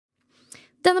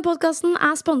Denne podcasten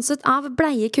sponset av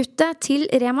bleiekuttet til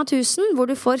Rema 1000, hvor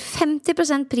du får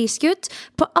 50% priskutt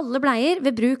på alle bleier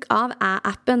ved bruk av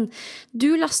Æ-appen.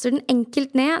 Du laster den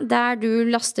enkelt ned der du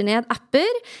laster ned apper,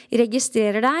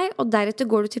 registrerer deg, og deretter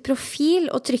går du til profil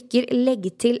og trykker legg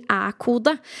til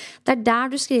Æ-kode. Det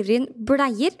der du skriver inn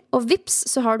bleier, og vips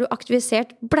så har du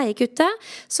aktivisert bleiekuttet,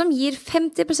 som gir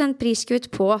 50%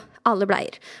 priskutt på alle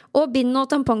bleier. Og bind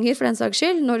og tamponger for den saks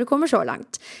skyld, når du kommer så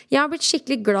langt. Jeg har blitt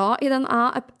skikkelig glad i den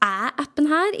Æ-appen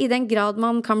her, i den grad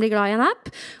man kan bli glad i en app,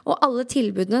 og alle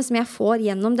tilbudene som jeg får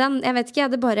gjennom den. Jeg vet ikke,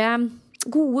 det bare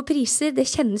gode priser, det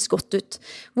kjennes godt ut.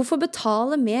 Hvorfor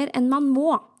betale mer enn man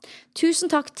må?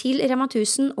 Tusen takk til Rema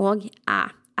 1000 og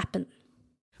Æ-appen.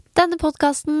 Denne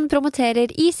podcasten promoterer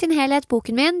i sin helhet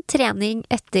boken min Trening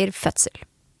etter fødsel.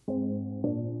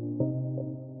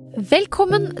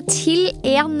 Velkommen til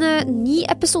en ny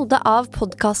episode av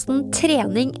podcasten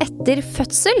Trening etter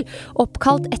fødsel,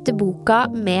 oppkalt etter boka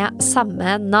med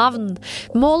samme navn.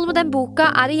 Målet med den boka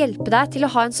å hjelpe deg til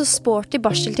å ha en så sporty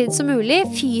barseltid som mulig,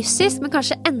 fysisk, men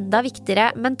kanskje enda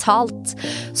viktigere mentalt.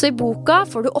 Så i boka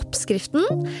får du oppskriften,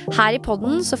 her i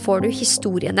podden så får du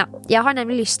historiene. Jeg har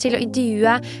nemlig lyst til å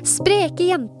intervjue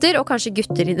spreke jenter, og kanskje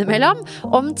gutter innimellom,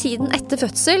 om tiden etter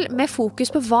fødsel, med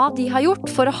fokus på hva de har gjort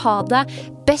for å ha det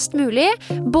best mulig,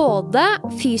 både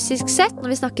fysisk sett når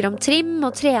vi snakker om trim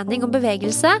og trening og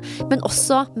bevegelse, men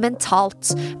også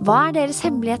mentalt. Hva deres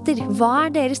hemmeligheter? Hva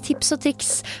deres tips og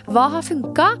triks? Hva har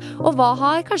funket, og hva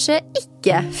har kanskje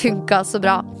ikke funket så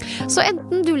bra? Så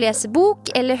enten du leser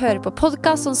bok eller hører på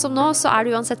podcast sånn som nå, så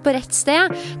du uansett på rett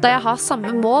sted, da jeg har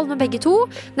samme mål med begge to,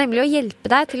 nemlig å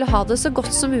hjelpe deg til å ha det så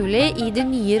godt som mulig i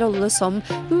din nye rolle som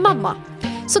mamma.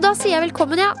 Så da sier jeg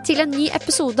velkommen til en ny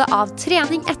episode av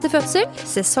Trening etter fødsel,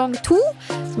 sesong 2.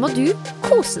 Så må du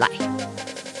kose deg.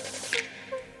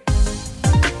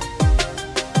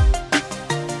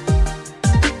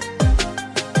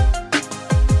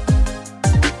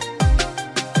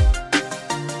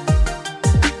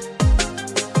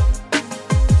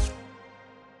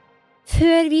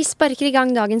 Før vi sparker i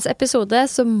gang dagens episode,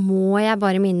 så må jeg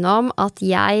bare minne om at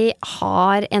jeg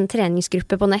har en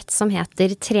treningsgruppe på nett som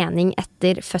heter Trening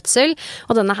etter fødsel,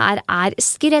 og denne her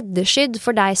skreddersydd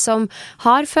for deg som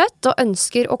har født og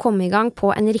ønsker å komme i gang på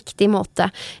en riktig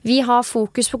måte. Vi har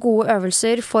fokus på gode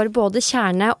øvelser for både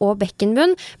kjerne og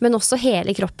bekkenbunn, men også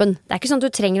hele kroppen. Det ikke sånn at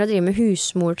du trenger å drive med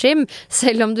husmortrim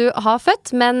selv om du har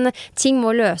født, men ting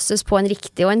må løses på en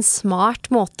riktig og en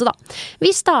smart måte da.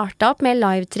 Vi startet opp med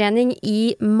live-trening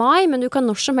i mai, men du kan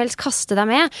når som helst kaste deg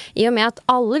med, i og med at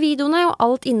alle videoene og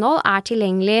alt innhold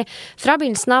tilgjengelig fra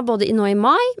begynnelsen av både nå i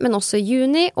mai, men også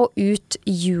juni og ut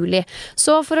juli.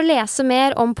 Så for å lese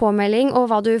mer om påmelding og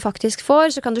hva du faktisk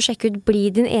får, så kan du sjekke ut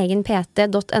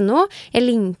blidinegenpt.no. Jeg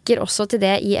linker også til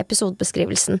det i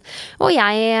episodebeskrivelsen. Og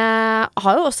jeg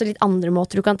har jo også litt andre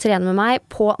måter du kan trene med meg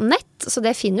på nett, så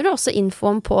det finner du også info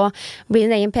om på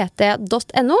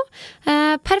blidinegenpt.no.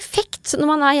 Perfekt når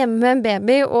man hjemme med en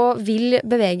baby og vil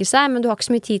bevege seg, men du har ikke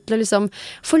så mye tid til å liksom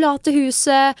forlate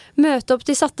huset, møte opp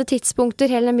til satte tidspunkter,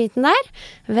 hele den biten der.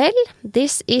 Vel,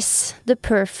 this is the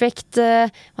perfect,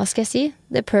 hva skal jeg si?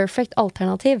 The perfect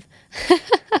alternativ.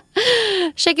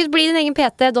 Sjekk ut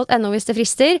blidinegenpt.no hvis det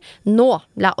frister. Nå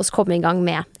la oss komme i gang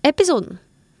med episoden.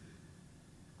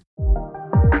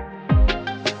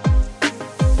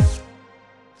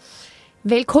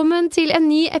 Velkommen til en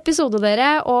ny episode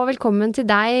dere, og velkommen til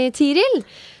deg, Tiril.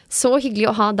 Så hyggelig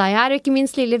å ha deg her, og ikke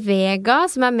minst lille Vega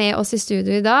som med oss i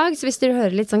studio i dag. Så hvis dere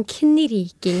hører litt sånn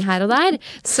knirking her og der,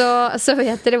 så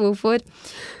vet dere hvorfor.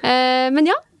 Men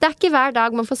ja, det ikke hver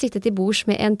dag man får sitte til bords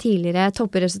med en tidligere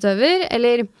toppidrettsutøver,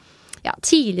 eller ja,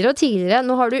 tidligere og tidligere.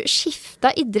 Nå har du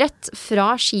skiftet idrett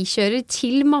fra skikjører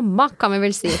til mamma, kan vi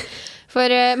vel si. For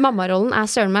mammarollen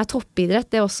søren meg toppidrett,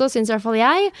 det også, synes i hvert fall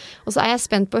jeg. Og så jeg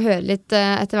spent på å høre litt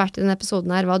etter hvert i denne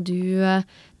episoden her, hva du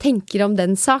tenker om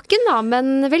den saken da.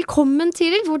 Men velkommen,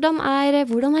 Tiril.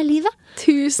 Hvordan livet?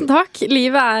 Tusen takk.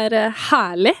 Livet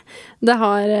herlig. Det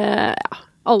har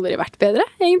aldri vært bedre,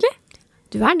 egentlig.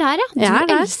 Du der, ja.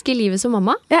 Du elsker livet som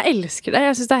mamma. Jeg elsker det.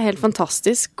 Jeg synes det helt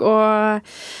fantastisk. Og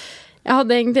jeg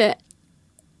hadde egentlig...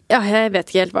 Ja, jeg vet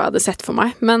ikke helt hva jeg hadde sett for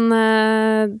meg, men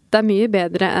det mye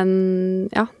bedre enn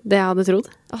det jeg hadde trodd.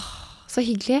 Så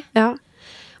hyggelig. Ja.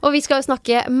 Og vi skal jo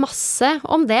snakke masse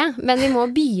om det, men vi må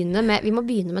begynne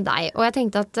med deg. Og jeg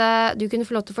tenkte at du kunne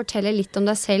få lov til å fortelle litt om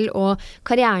deg selv og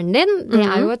karrieren din. Det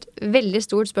jo et veldig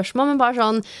stort spørsmål, men bare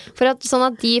sånn sånn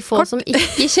at de få som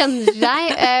ikke kjenner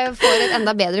deg får et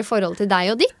enda bedre forhold til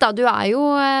deg og ditt. Da. Du jo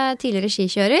tidligere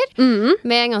skikjører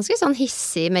med en ganske sånn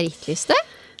hissig merittliste.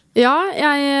 Ja,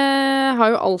 jeg har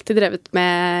jo alltid drevet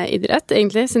med idrett,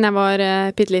 egentlig, siden jeg var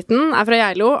pitteliten. Jeg er fra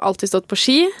Geilo, alltid stått på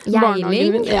ski.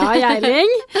 Geiling? Ja, Geiling.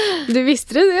 Du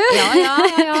visste det, du. Ja.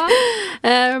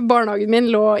 Barnehagen min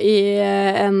lå i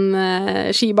en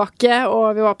skibakke,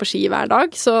 og vi var på ski hver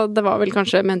dag, så det var vel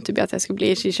kanskje meant to be at jeg skulle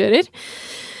bli skikjører.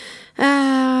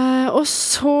 Og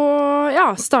så,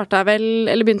 startet jeg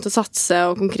vel, eller begynte å satse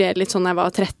og konkurrere litt sånn da jeg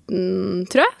var 13,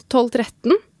 tror jeg.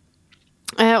 12-13.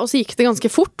 Og så gikk det ganske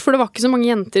fort, for det var ikke så mange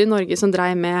jenter i Norge som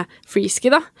drev med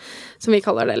freeski, da. Som vi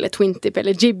kaller det, eller twin-tip,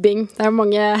 eller jibbing. Det er jo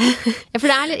mange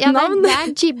for det er, navn. Det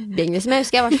er jibbing, liksom. Jeg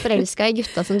husker jeg var forelsket i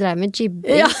gutta som drev med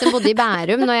jibbing, som bodde i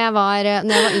Bærum når jeg var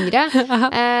yngre.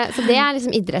 Så det er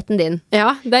liksom idretten din.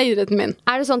 Ja, det er idretten min.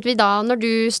 Er det sånn at vi da, når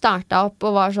du startet opp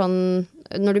og var sånn,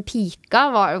 når du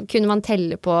pika, kunne man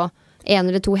telle på en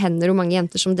eller to hender hvor mange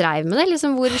jenter som drev med det?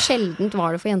 Liksom, hvor sjeldent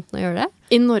var det for jentene å gjøre det?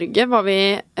 I Norge var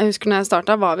vi, jeg husker når jeg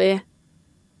startet, var vi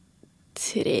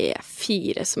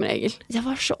 3-4 som regel.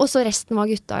 Og så resten var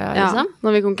gutta, liksom? Ja,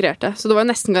 når vi konkurrerte. Så det var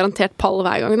nesten garantert pall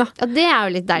hver gang, da. Ja, det er jo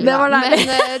litt deilig. Det var deilig.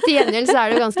 Men til gjengjeld så er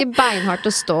det jo ganske beinhardt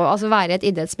å stå, altså være i et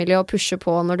idrettsmiljø og pushe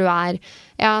på når du er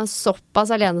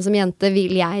såpass alene som jente,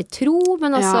 vil jeg tro,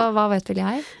 men også, hva vet vel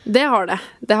jeg? Det har det.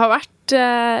 Det har vært,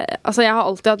 altså jeg har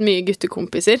alltid hatt mye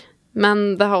guttekompiser,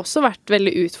 men det har også vært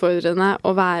veldig utfordrende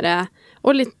å være,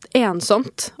 og litt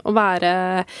ensomt, å være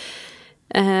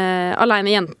alene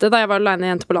jente, da jeg var alene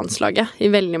jente på landslaget i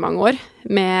veldig mange år,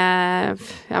 med,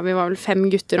 vi var vel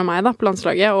 5 gutter og meg da, på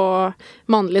landslaget, og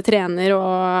mannlige trener, og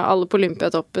alle på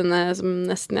Olympiatoppene som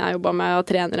nesten jeg jobbet med, og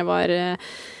trenere var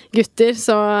gutter,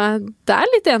 så det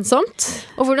er litt ensomt.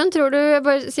 Og hvordan tror du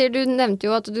nevnte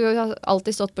jo at du har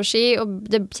alltid stått på ski, og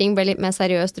ting ble litt mer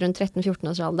seriøst rundt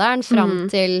 13-14-årsalderen, frem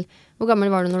til, hvor gammel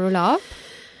var du når du la opp?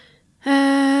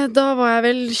 Da var jeg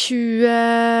vel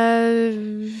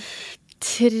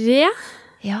 23.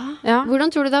 Ja.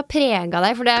 Hvordan tror du det har preget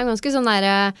deg? For det er jo ganske sånn der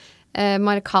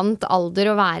markant alder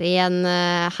å være i en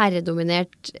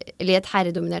herredominert, eller et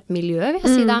herredominert miljø, vil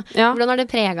jeg si da. Ja. Hvordan har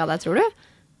det preget deg, tror du?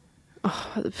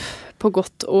 På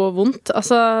godt og vondt.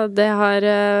 Altså, det har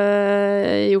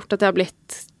gjort at jeg har blitt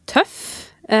tøff.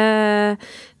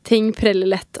 Ting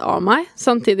preller lett av meg,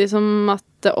 samtidig som at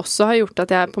det også har gjort at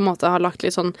jeg på en måte har lagt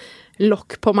litt sånn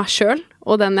lokk på meg selv,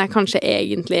 og den jeg kanskje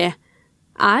egentlig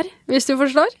er, hvis du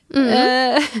forstår.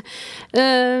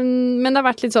 Men det har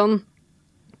vært litt sånn,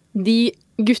 de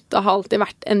gutta har alltid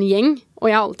vært en gjeng, og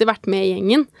jeg har alltid vært med i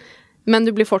gjengen, men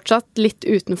du blir fortsatt litt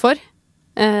utenfor.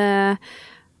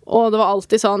 Og det var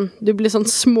alltid sånn, du blir sånn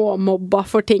småmobba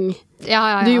for ting du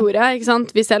gjorde, ikke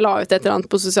sant? Hvis jeg la ut et eller annet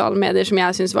på sosiale medier som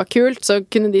jeg synes var kult, så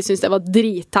kunne de synes det var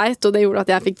dritteit, og det gjorde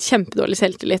at jeg fikk kjempedårlig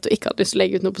selvtillit og ikke hadde lyst til å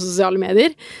legge ut noe på sosiale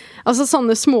medier. Altså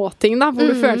sånne småting da, hvor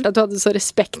du følte at du hadde så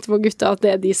respekt for gutta at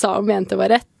det de sa og mente var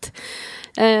rett.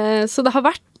 Så det har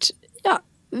vært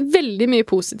veldig mye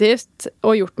positivt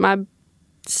og gjort meg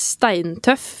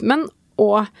steintøff, men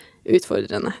også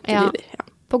utfordrende til tider. Ja.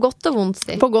 På godt og vondt,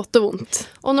 si. På godt og vondt.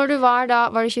 Og når du var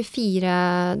da, var det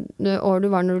 24 år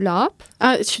du var når du la opp?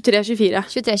 23-24.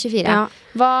 23-24. Ja.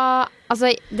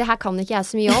 Altså, det her kan ikke jeg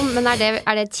så mye om, men er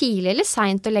det tidlig eller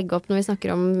sent å legge opp når vi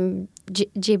snakker om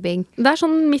jibbing? Det er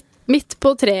sånn midt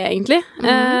på treet, egentlig.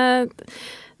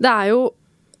 Det er jo,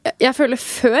 jeg føler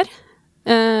før,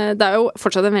 det er jo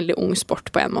fortsatt en veldig ung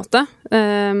sport på en måte,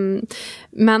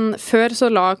 men før så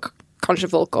la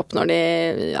kanskje folk opp når de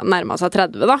nærmet seg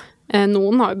 30 da.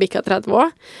 Noen har jo bikket 30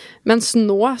 år, mens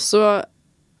nå så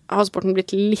har sporten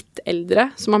blitt litt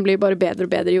eldre, så man blir bare bedre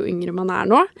og bedre jo yngre man er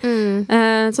nå.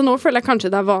 Så nå føler jeg kanskje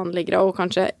det er vanligere å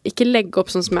kanskje ikke legge opp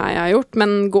sånn som jeg har gjort,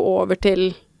 men gå over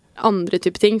til andre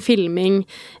typer ting, filming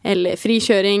eller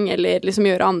frikjøring, eller liksom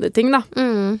gjøre andre ting da.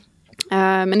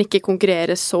 Men ikke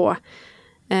konkurrere så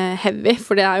heavy,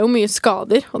 for det er jo mye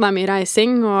skader, og det er mye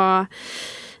reising, og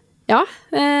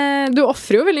du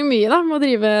offrer jo veldig mye da med å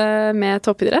drive med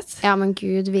toppidrett. Ja, men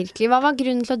Gud, virkelig. Hva var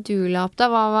grunnen til at du la opp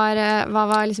da? Hva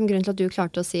var liksom grunnen til at du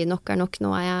klarte å si nok er nok,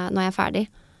 nå er jeg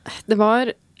ferdig? Det var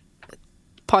et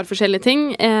par forskjellige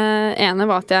ting. Ene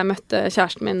var at jeg møtte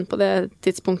kjæresten min på det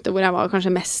tidspunktet hvor jeg var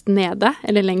kanskje mest nede,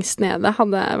 eller lengst nede.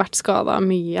 Hadde vært skadet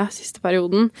mye siste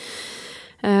perioden.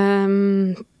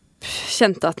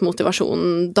 Kjente at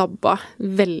motivasjonen dabba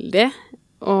veldig,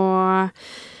 og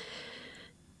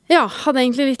hadde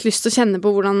egentlig litt lyst til å kjenne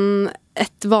på hvordan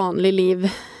et vanlig liv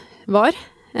var.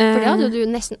 For det hadde du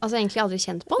nesten, altså egentlig aldri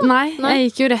kjent på da? Nei, jeg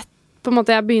gikk jo rett, på en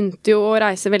måte, jeg begynte jo å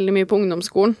reise veldig mye på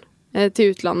ungdomsskolen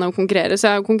til utlandet og konkurrere, så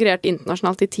jeg har konkurrert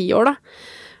internasjonalt i 10 år da.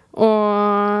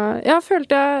 Og jeg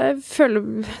føler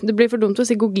det blir for dumt å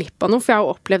si gå glipp av noe, for jeg har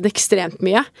jo opplevd ekstremt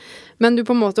mye. Men du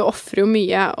på en måte offrer jo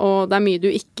mye, og det er mye du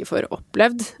ikke får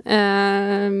opplevd.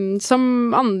 Som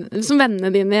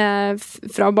vennene dine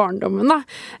fra barndommen, da.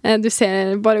 Du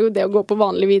ser bare det å gå på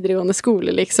vanlig videregående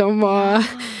skole, liksom, og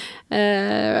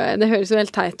det høres jo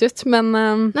helt teit ut, men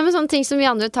Nei, men sånne ting som vi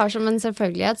andre tar som en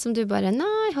selvfølgelighet, som du bare, nei,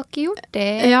 jeg har ikke gjort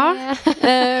det. Ja,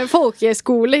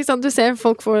 folkeskole, ikke sant? Du ser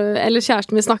folk eller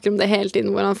kjæresten min snakker om det hele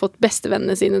tiden, hvor han har fått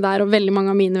bestevennene sine der, og veldig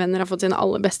mange av mine venner har fått sine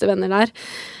aller beste venner der.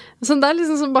 Så det er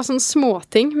liksom bare sånne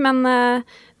småting, men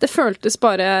det føltes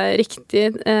bare riktig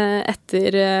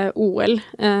etter OL.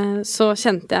 Så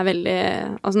kjente jeg veldig,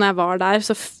 altså når jeg var der,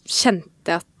 så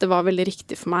kjente jeg at det var veldig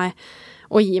riktig for meg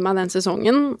å gi meg den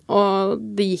sesongen, og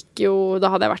det gikk jo,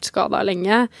 da hadde jeg vært skadet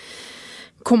lenge,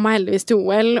 kom meg heldigvis til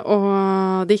OL,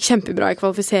 og det gikk kjempebra i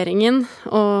kvalifiseringen,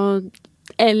 og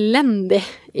elendig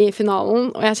i finalen,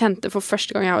 og jeg kjente for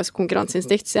første gang jeg har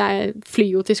konkurranseinstinkt, så jeg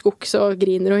flyr jo til skogs og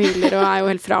griner og hyler, og er jo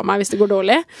helt fra meg hvis det går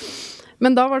dårlig.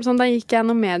 Men da var det sånn, da gikk jeg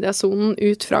gjennom mediasonen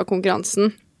ut fra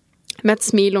konkurransen, med et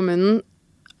smil om munnen,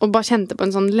 og bare kjente på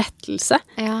en sånn lettelse.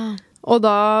 Ja. Og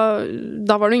da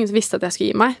var det ingen som visste at jeg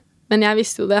skulle gi meg. Men jeg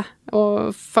visste jo det,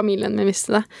 og familien min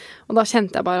visste det. Og da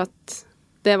kjente jeg bare at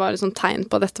det var et sånt tegn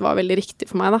på at dette var veldig riktig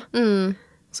for meg, da.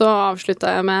 Så avsluttet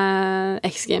jeg med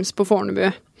X Games på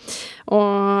Fornebu.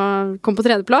 Og kom på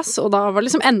 3. plass, og da var det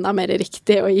liksom enda mer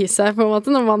riktig å gi seg, på en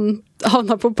måte, når man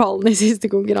havna på pallen i siste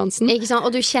konkurransen. Ikke sant?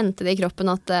 Og du kjente det i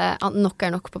kroppen at nok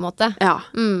er nok, på en måte? Ja,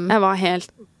 jeg var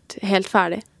helt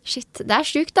ferdig. Shit, det er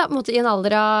sykt da, på en måte, i en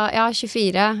alder av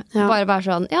 24, bare være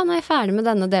sånn, ja, nå er jeg ferdig med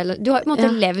denne delen. Du har på en måte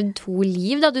levd 2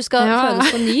 liv da, du skal føles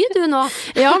på ny, du nå.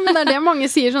 Ja, men det er det mange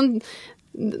sier sånn,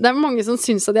 det er mange som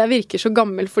synes at jeg virker så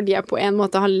gammel fordi jeg på en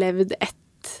måte har levd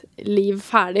ett liv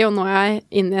ferdig, og nå er jeg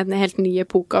inne i en helt ny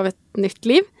epoke av et nytt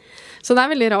liv. Så det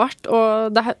er veldig rart,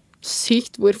 og det er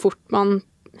sykt hvor fort man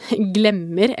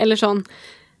glemmer, eller sånn,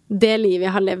 det livet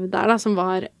jeg har levd der da, som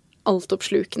var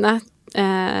altoppslukende,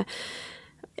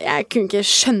 jeg kunne ikke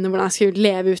skjønne hvordan jeg skulle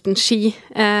leve uten ski.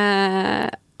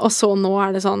 Og så nå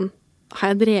er det sånn,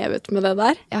 har jeg drevet med det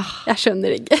der? Ja. Jeg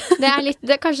skjønner ikke. Det er litt,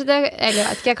 kanskje det, eller jeg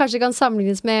vet ikke, kanskje det kan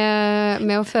sammenlignes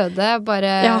med å føde,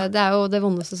 bare, det er jo det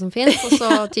vondeste som finnes, og så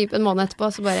typ en måned etterpå,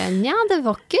 så bare, ja, det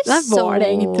var ikke så... Var det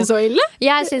egentlig så ille?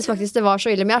 Jeg synes faktisk det var så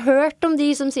ille, men jeg har hørt om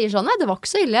de som sier sånn, nei, det var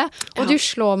ikke så ille, og du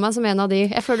slår meg som en av de.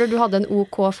 Jeg føler du hadde en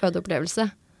OK fødeopplevelse.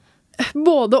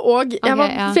 Både og. Jeg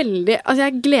var veldig, altså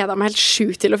jeg gledet meg helt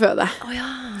sjukt til å føde.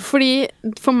 Fordi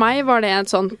for meg var det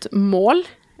et sånt mål,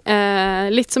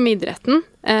 litt som idretten.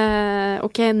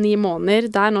 Ok, 9 måneder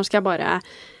der, nå skal jeg bare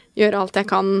gjøre alt jeg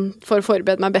kan for å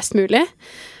forberede meg best mulig.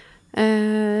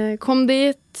 Kom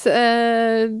dit,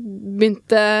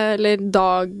 begynte,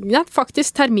 eller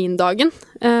faktisk termindagen,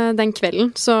 den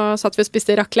kvelden, så satt vi og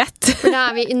spiste raclette. For da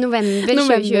er vi i november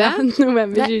 2020.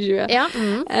 November 2020. Ja.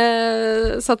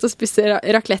 Satt og spiste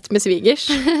raclette med svigers.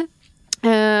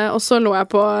 Og så lå jeg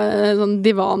på sånn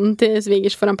divanen til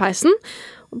svigers foran peisen,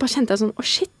 og bare kjente jeg sånn,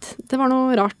 shit, det var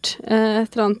noe rart. Et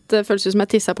eller annet føltes som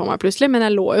jeg tisset på meg plutselig, men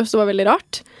jeg lå jo, så det var veldig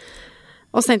rart.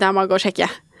 Og så tenkte jeg må gå og sjekke.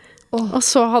 Og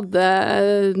så hadde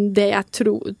det jeg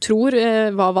tror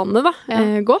var vannet da,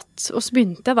 gått, og så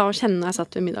begynte jeg da å kjenne når jeg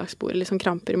satt ved middagsbordet, liksom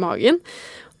kramper i magen,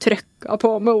 trøkka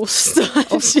på med ost.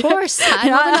 Of course, her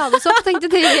må du ha det så, tenkte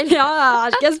til. Ja,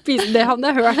 her skal jeg spise, det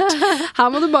hadde jeg hørt.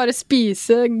 Her må du bare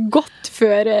spise godt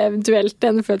før eventuelt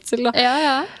en fødsel da.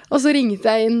 Ja. Og så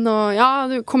ringte jeg inn,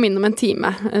 og du kom inn om en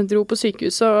time. Jeg dro på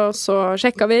sykehuset, og så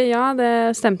sjekket vi, det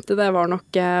stemte, det var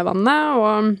nok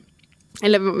vannet,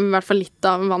 eller i hvert fall litt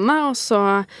av vannet, og så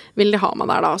ville de ha meg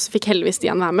der da, og så fikk heldigvis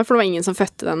Stian være med, for det var ingen som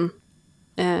fødte den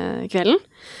kvelden.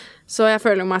 Så jeg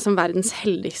føler meg som verdens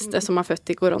heldigste som har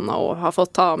født i korona og har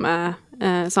fått ta med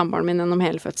samboeren min gjennom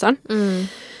hele fødselen.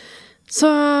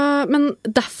 Så, men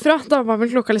derfra, da var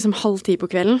vel klokka liksom 9:30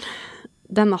 på kvelden.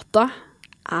 Den natta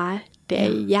er det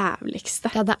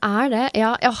jævligste. Ja, det er det.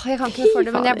 Ja, jeg kan ikke for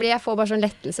det, men jeg får bare sånn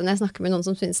lettelse når jeg snakker med noen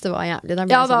som synes det var jævlig.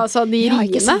 Ja, da, altså, de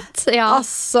riene. Ja.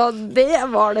 Altså, det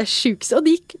var det sjukeste. Og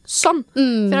det gikk sånn.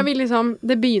 For jeg vil liksom,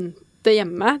 det begynte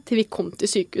hjemme til vi kom til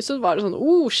sykehuset, så var det sånn,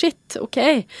 shit, ok.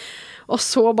 Og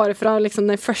så bare fra liksom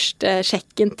den første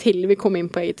sjekken til vi kom inn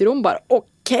på eget rom, bare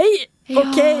ok.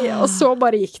 Og så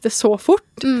bare gikk det så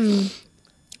fort.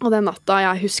 Og den natta,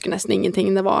 jeg husker nesten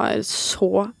ingenting. Det var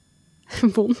så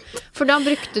vondt. For da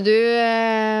brukte du,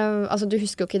 altså du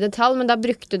husker jo ikke i detalj, men da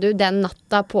brukte du den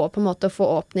natta på en måte å få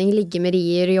åpning, ligge med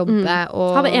rier, jobbe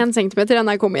og... Hadde 1 centimeter igjen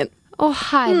da jeg kom inn.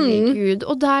 Herregud,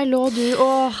 og der lå du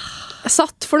og...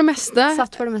 Satt for det meste.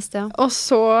 Ja. Og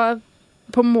så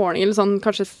på morgenen, eller sånn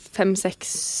kanskje 5,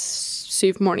 6,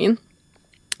 7 på morgenen,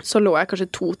 så lå jeg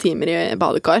kanskje 2 timer i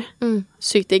badekar.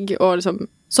 Sykt digg, og liksom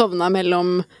sovna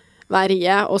mellom hver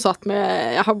rie, og satt med,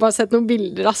 jeg har bare sett noen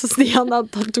bilder, altså Stian han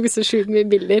tok så sjukt mye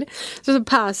bilder, så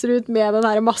passer ut med den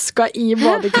her maska i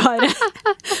badekaret,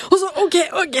 og så, ok,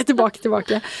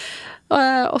 tilbake.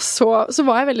 Og så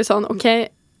var jeg veldig sånn, ok,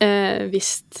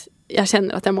 hvis jeg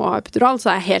kjenner at jeg må ha epidural,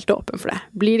 så er jeg helt åpen for det.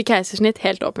 Blir det keisersnitt,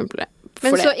 helt åpen for det.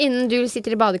 Men så innen du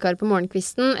sitter i badekar på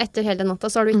morgenkvisten etter hele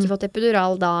natta, så har du ikke fått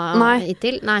epidural da? Nei.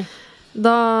 Nei.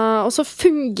 Og så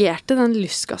fungerte den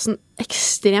lystgassen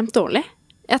ekstremt dårlig.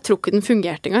 Jeg tror ikke den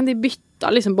fungerte engang. De bytta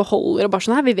liksom beholder og bare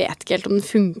sånn, vi vet ikke helt om den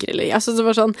funker eller ikke. Altså, det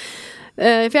var sånn,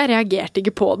 for jeg reagerte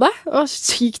ikke på det. Det var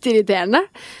sykt irriterende.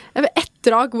 Et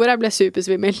drag hvor jeg ble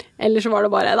supersvimmel. Eller så var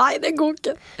det bare, nei, det går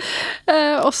ikke.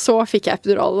 Og så fikk jeg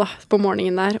epidural da, på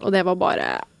morgenen der, og det var bare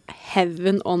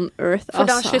heaven on earth. For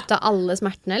da slutta alle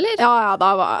smertene, eller? Ja,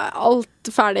 da var alt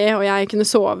ferdig, og jeg kunne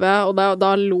sove, og da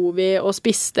lo vi og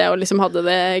spiste, og liksom hadde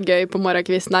det gøy på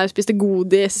morgenkvisten der, spiste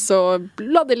godis, og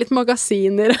ladde litt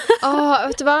magasiner.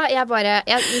 Vet du hva?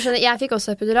 Jeg fikk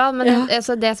også epidural, men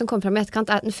altså, det som kom fram i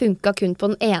etterkant er at den funka kun på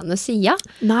den ene siden.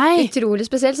 Nei. Utrolig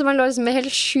spesielt, så man lå liksom med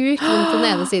helt sjukt vondt på den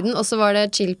ene siden, og så var det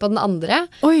chill på den andre.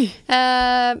 Oi.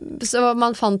 Så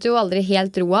man fant jo aldri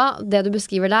helt roa. Det du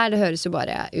beskriver der, det høres jo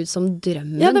bare ut som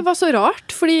drømmen. Ja, det var så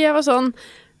rart, fordi jeg var sånn,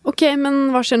 ok, men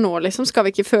hva skjer nå liksom? Skal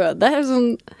vi ikke føde?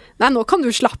 Sånn, nei, nå kan du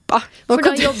slappe av. For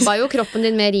da jobba jo kroppen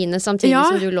din med riene samtidig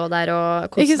som du lå der og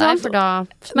koste deg, for da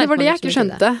det var det jeg ikke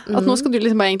skjønte. At nå skal du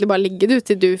liksom egentlig bare ligge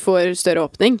til du får større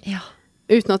åpning. Ja.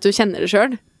 Uten at du kjenner det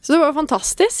selv. Så det var jo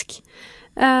fantastisk.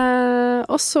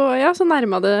 Og så, så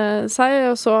nærmet det seg,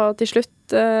 og så til slutt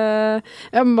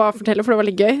jeg må bare fortelle, for det var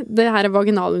litt gøy. Det her er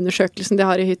vaginalundersøkelsen de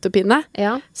har i hytt og pinne.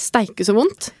 Ja. Steike så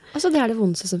vondt. Altså, det er det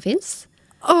vondeste som finnes.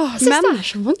 Jeg synes det er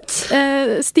så vondt.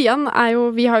 Stian er jo,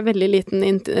 vi har veldig liten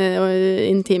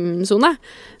intimzone,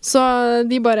 så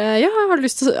de bare,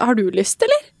 har du lyst,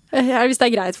 eller? Hvis det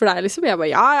er greit for deg, liksom. Jeg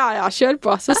bare, ja, kjør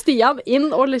på. Så Stian inn,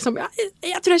 og liksom,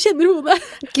 jeg tror jeg kjenner hodet.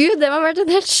 Gud, det har vært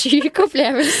en helt syk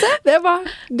opplevelse. Det var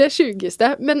det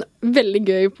sykeste, men veldig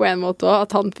gøy på en måte også,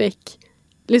 at han fikk,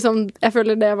 liksom, jeg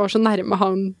føler det var så nærme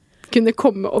han kunne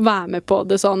komme og være med på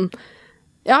det sånn.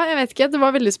 Ja, jeg vet ikke, det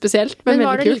var veldig spesielt, men veldig kult. Men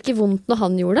var det like vondt når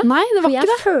han gjorde det? Nei, det var ikke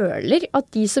det. For jeg føler at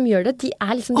de som gjør det, de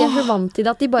er liksom, de er så vant til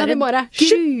det, at de bare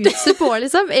gruser på,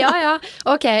 liksom. Ja,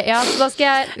 ok, så da skal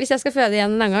jeg, hvis jeg skal føde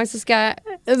igjen en gang, så skal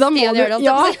jeg Stian gjøre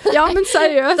det. Ja, men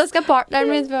seriøst. Da skal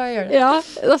partneren min få gjøre det. Ja,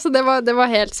 altså det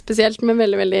var helt spesielt, men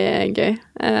veldig, veldig gøy.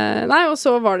 Nei, og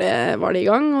så var det i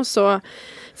gang, og så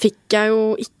fikk jeg jo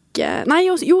ikke,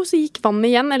 så gikk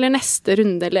vannet igjen, eller neste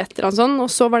runde, eller et eller annet sånt,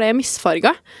 og så var det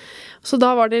misfarga. Så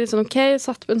da var det litt sånn, ok,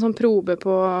 satt på en sånn probe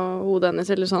på hodet hennes,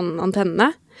 eller sånn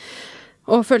antenne,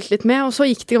 og følte litt med, og så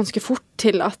gikk det ganske fort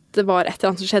til at det var et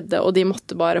eller annet som skjedde, og de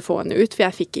måtte bare få henne ut, for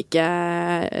jeg fikk ikke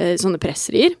sånne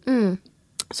presserier.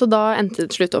 Så da endte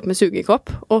det slutt opp med sugekopp,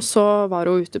 og så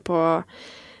var hun ute på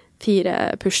 4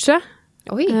 pushere.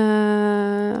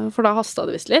 For da hastet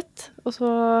det visst litt, og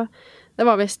så det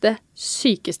var visst det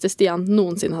sykeste Stian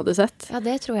noensinne hadde sett. Ja,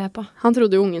 det tror jeg på. Han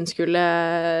trodde jo ungen skulle,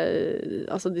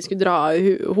 altså de skulle dra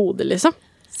i hodet, liksom.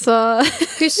 Så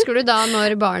husker du da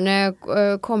når barnet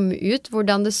kom ut,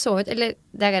 hvordan det så ut? Eller,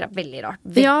 det er veldig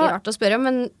rart å spørre om,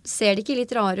 men ser det ikke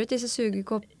litt rare ut, disse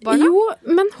sugekoppbarna? Jo,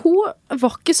 men hun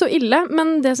var ikke så ille,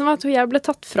 men det som var at jeg ble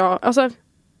tatt fra, altså,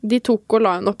 de tok og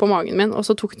la henne opp på magen min, og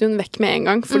så tok de hun vekk med en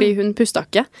gang, fordi hun pustet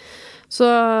ikke. Så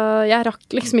jeg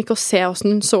rakk liksom ikke å se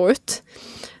hvordan hun så ut,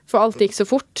 for alt gikk så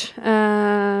fort.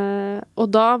 Og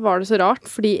da var det så rart,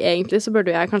 fordi egentlig så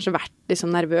burde jeg kanskje vært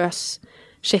liksom nervøs.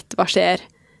 Shit, hva skjer?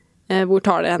 Hvor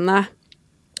tar det henne?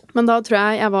 Men da tror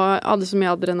jeg hadde så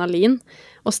mye adrenalin,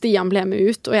 og Stian ble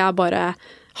med ut, og jeg bare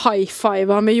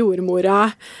high-fiva med jordmora.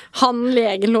 Han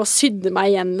legen lå og sydde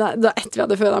meg igjen da etter vi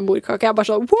hadde født en morkake. Jeg bare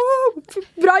sånn, wow,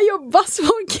 bra jobba,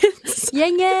 folkens!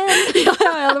 Gjengen! Ja,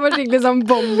 det var skikkelig sånn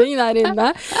bombing der inne.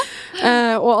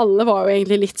 Og alle var jo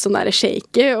egentlig litt sånn der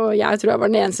shaky, og jeg tror jeg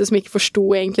var den eneste som ikke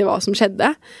forstod egentlig hva som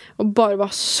skjedde. Og bare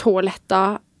var så letta.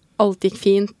 Alt gikk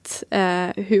fint.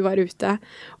 Hun var ute.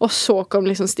 Og så kom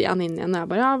liksom Stian inn igjen,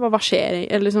 og jeg bare, hva skjer?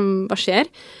 Eller liksom, hva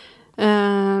skjer?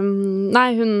 Nei,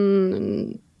 hun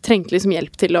trengte liksom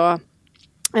hjelp til å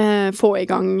få i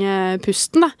gang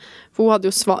pusten da, for hun hadde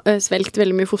jo svelgt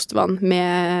veldig mye fostervann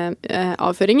med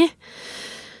avføring i.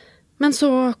 Men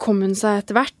så kom hun seg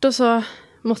etter hvert, og så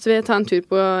måtte vi ta en tur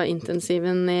på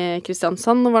intensiven i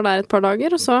Kristiansand og var der et par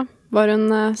dager, og så var hun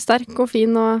sterk og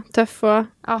fin og tøff og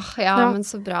men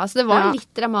så bra. Så det var litt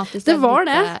dramatisk. Det var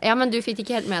det. Ja, men du fikk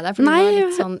ikke helt med deg, for nei, du var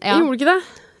litt sånn, jeg gjorde ikke det.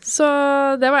 så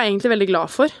det var jeg egentlig veldig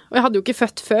glad for. Og jeg hadde jo ikke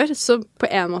født før, så på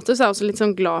en måte så er jeg også litt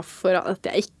sånn glad for at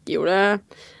jeg ikke gjorde,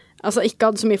 altså ikke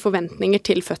hadde så mye forventninger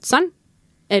til fødselen,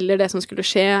 eller det som skulle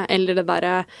skje, eller det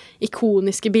der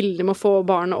ikoniske bildet med å få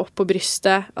barnet opp på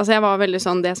brystet. Altså jeg var veldig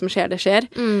sånn, det som skjer, det skjer.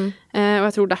 Og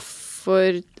jeg tror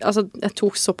derfor, altså jeg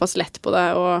tok såpass lett på det,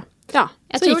 og ja,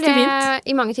 jeg tror det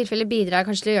i mange tilfeller bidrar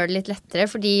kanskje til å gjøre det litt lettere,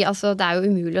 fordi altså, det er jo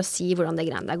umulig å si hvordan det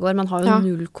greiene der går. Man har jo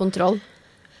null kontroll.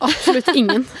 Absolutt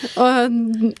ingen.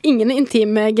 Og ingen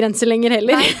intime grenser lenger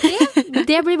heller. Nei,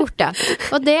 det blir borte.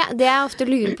 Og det jeg ofte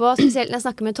lurer på, spesielt når jeg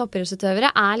snakker med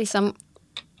toppidrettsutøvere, er liksom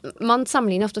man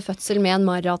sammenligner ofte fødsel med en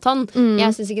maraton.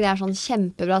 Jeg synes ikke det er sånn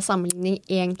kjempebra sammenligning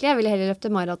egentlig. Jeg ville heller løpt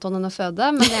maraton enn å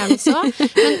føde, men det er noe så.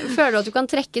 Men føler du at du kan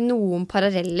trekke noen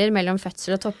paralleller mellom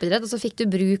fødsel og toppidrett, og så fikk du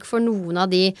bruk for noen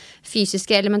av de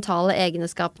fysiske, elementale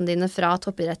egenskapene dine fra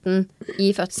toppidretten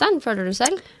i fødselen, føler du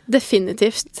selv?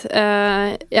 Definitivt.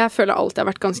 Jeg føler alltid jeg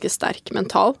har vært ganske sterk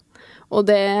mental, og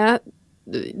det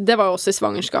var jo også i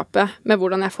svangerskapet, med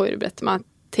hvordan jeg forberedte meg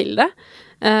til det.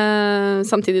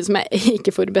 Samtidig som jeg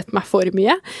ikke forberedte meg for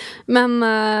mye, men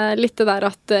litt det der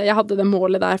at jeg hadde det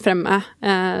målet der fremme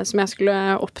som jeg skulle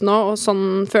oppnå, og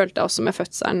sånn følte jeg også med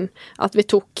fødselen, at vi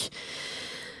tok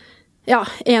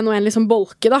en og en liksom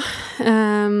bolke da,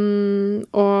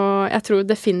 og jeg tror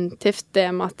definitivt det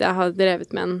med at jeg har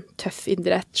drevet med en tøff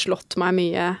idrett, slått meg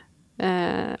mye,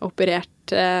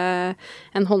 operert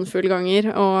en håndfull ganger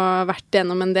og vært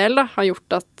gjennom en del da, har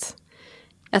gjort at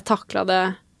jeg taklet det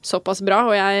såpass bra,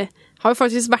 og jeg har jo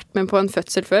faktisk vært med på en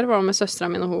fødsel før, var med søstera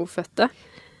mi når hun fødte.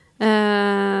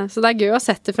 Så det er gøy å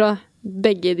sette fra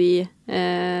begge de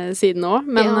sidene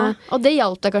også, men og det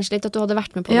hjalp deg kanskje litt at du hadde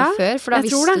vært med på det før, for da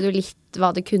visste du litt hva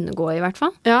det kunne gå i hvert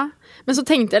fall. Ja, men så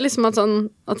tenkte jeg liksom at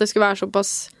det skulle være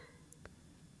såpass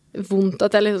vondt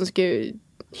at jeg liksom skulle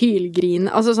hylgrine,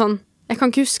 altså sånn. Jeg kan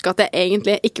ikke huske at jeg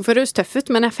egentlig, ikke for å høres tøff ut,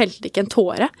 men jeg felte ikke en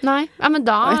tåre. Nei, men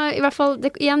da, i hvert fall,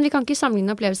 igjen, vi kan ikke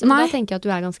sammenligne opplevelser, men da tenker jeg at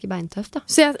du er ganske beintøff, da.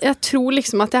 Så jeg tror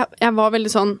liksom at jeg var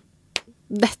veldig sånn,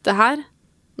 dette her,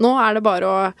 nå er det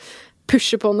bare å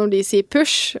pushe på når de sier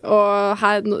push, og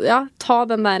her,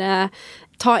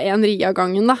 ta en rie av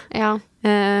gangen, da. Ja.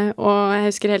 Og jeg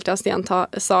husker helt til at Stian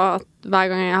sa at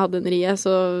hver gang jeg hadde en rie,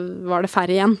 så var det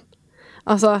færre igjen.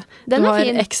 Altså, du har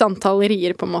x antall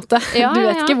rier på en måte. Du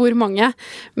vet ikke hvor mange,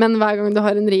 men hver gang du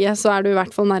har en rie, så er du i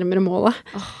hvert fall nærmere målet.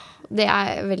 Det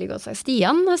er veldig godt sagt.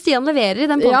 Stian leverer i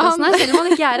den podcasten her, selv om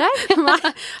han ikke er her.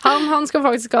 Nei, han skal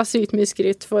faktisk ha sykt mye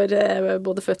skryt for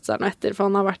både fødselen og etter, for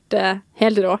han har vært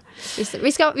helt rå.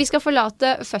 Vi skal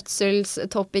forlate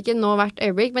fødselstopikken nå hvert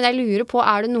øyeblikk, men jeg lurer på,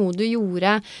 er det noe du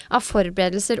gjorde av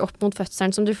forberedelser opp mot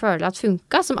fødselen som du føler at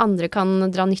funka, som andre kan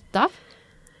dra nytte av?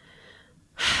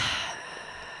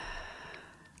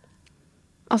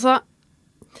 Altså,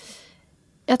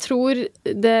 jeg tror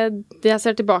det jeg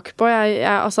ser tilbake på,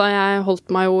 jeg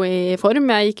holdt meg jo i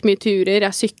form, jeg gikk mye turer,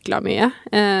 jeg syklet mye,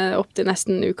 opp til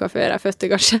nesten uka før jeg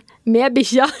fødte kanskje, med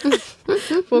bikkja.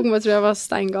 Folk må tro jeg var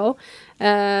steingal.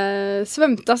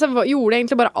 Svømte, altså gjorde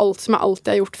egentlig bare alt som jeg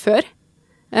alltid har gjort før.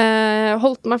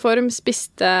 Holdt meg i form,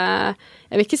 spiste,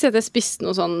 jeg vil ikke si at jeg spiste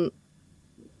noe sånn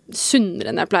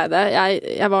sunnere enn jeg pleide.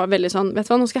 Jeg var veldig sånn, vet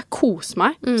du hva, nå skal jeg kose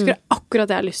meg. Jeg skal gjøre akkurat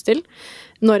det jeg har lyst til,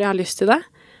 når jeg har lyst til det.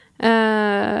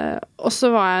 Og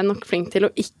så var jeg nok flink til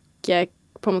å ikke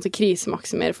på en måte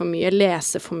krisemaksimere for mye,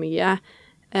 lese for mye,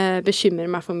 bekymre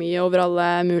meg for mye over alle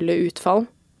mulige utfall.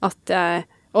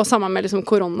 Og sammen med liksom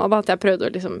korona da, at jeg prøvde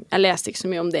å liksom, jeg leste ikke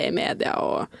så mye om det i media,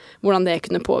 og hvordan det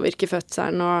kunne påvirke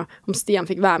fødselen, og om Stian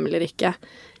fikk være med eller ikke.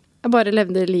 Jeg bare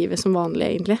levde livet som vanlig,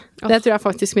 egentlig. Det tror jeg er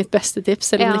faktisk mitt beste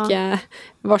tips, selv om det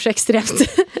ikke var så ekstremt.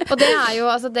 Og det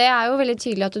er jo veldig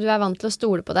tydelig at du er vant til å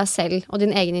stole på deg selv og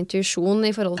din egen intuisjon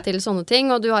i forhold til sånne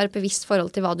ting, og du har et bevisst forhold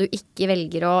til hva du ikke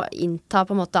velger å innta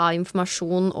på en måte av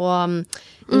informasjon og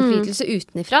innflytelse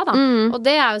utenifra, da. Og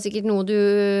det er jo sikkert noe du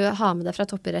har med deg fra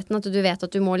toppidretten, at du vet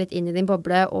at du må litt inn i din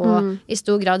boble og i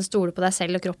stor grad stole på deg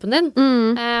selv og kroppen din.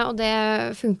 Og det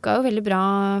funket jo veldig bra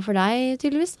for deg,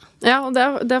 tydeligvis. Ja, og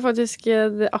det er faktisk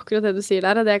akkurat det du sier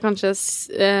der, det jeg kanskje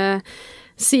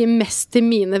sier mest til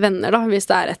mine venner da, hvis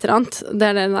det er et eller annet. Det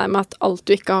er det der med at alt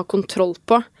du ikke har kontroll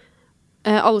på,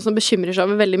 alle som bekymrer seg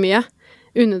over veldig mye,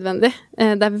 unødvendig.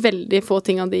 Det er veldig få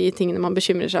ting av de tingene man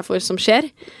bekymrer seg for som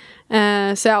skjer.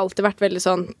 Så jeg har alltid vært veldig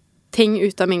sånn, ting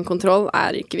ut av min kontroll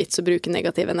er ikke vits å bruke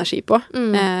negativ energi på.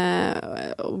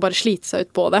 Og bare slite seg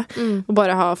ut på det. Og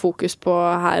bare ha fokus på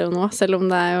her og nå, selv om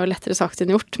det er jo lettere sagt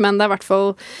enn gjort. Men det er i hvert fall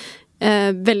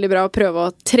veldig bra å prøve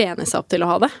å trene seg opp til å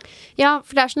ha det. Ja,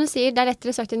 for det som du sier, det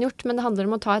lettere sagt enn gjort, men det handler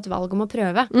om å ta et valg om å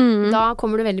prøve. Da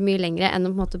kommer du veldig mye lengre enn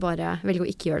å på en måte bare velge å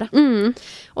ikke gjøre det.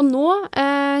 Og nå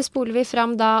spoler vi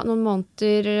fram da noen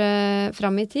måneder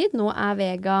fram i tid. Nå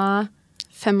Vega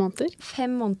 5 måneder.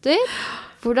 5 måneder.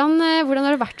 Hvordan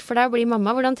har det vært for deg å bli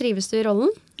mamma? Hvordan trives du i rollen?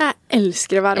 Jeg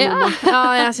elsker å være mamma. Ja,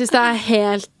 jeg synes det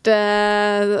helt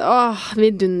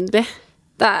vidunderlig.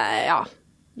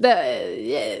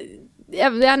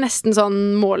 Jeg nesten sånn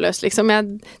målløs, liksom.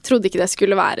 Jeg trodde ikke det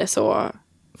skulle være så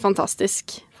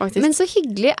fantastisk, faktisk. Men så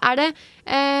hyggelig. Det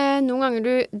noen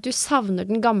ganger du savner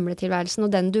den gamle tilværelsen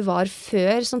og den du var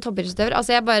før som toppidrettsutøver?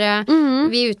 Altså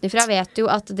vi utenfra vet jo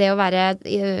at det å være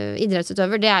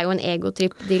idrettsutøver, det jo en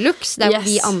egotripp de luxe. Det jo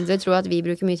vi andre tror at vi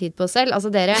bruker mye tid på oss selv. Altså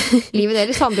livet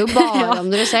deres handler jo bare om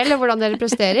dere selv og hvordan dere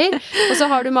presterer. Og så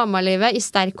har du mammalivet i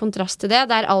sterk kontrast til det,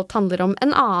 der alt handler om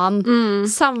en annen.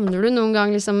 Savner du noen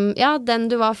gang liksom, den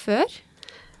du var før?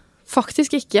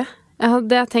 Faktisk ikke. Det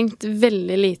har jeg tenkt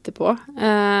veldig lite på.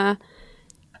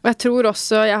 Og jeg tror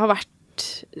også jeg har vært...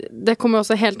 Det kommer jo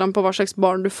også helt an på hva slags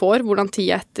barn du får, hvordan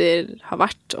tida etter har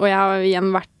vært. Og jeg har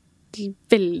igjen vært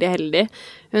veldig heldig.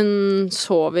 Hun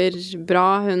sover bra,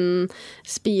 hun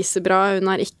spiser bra,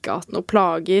 hun har ikke hatt noen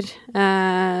plager.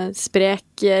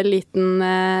 Sprek, liten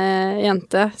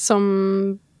jente som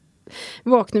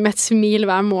våkner med et smil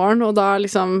hver morgen, og da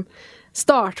liksom...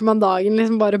 starter man dagen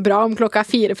liksom bare bra om klokka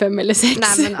 4, 5 eller 6.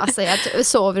 Nei, men altså,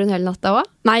 sover hun hele natta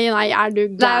også? Nei, du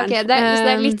gæren. Okay,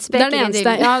 det litt sprekk i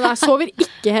eneste. Ja, jeg sover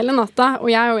ikke hele natta, og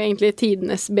jeg jo egentlig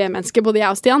tidenes B-menneske, både jeg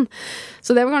og Stian.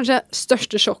 Så det var kanskje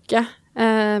største sjokket.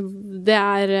 Det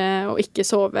å ikke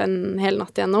sove en hel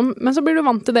natt igjennom. Men så blir du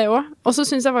vant til det også. Og så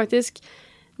synes jeg faktisk,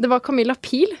 det var Camilla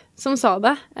Pil som sa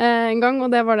det en gang,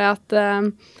 og det var det at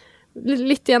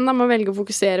litt igjen da, man velger å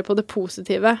fokusere på det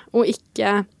positive, og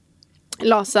ikke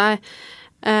la seg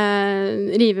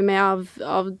rive med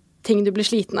av ting du blir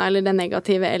sliten av, eller det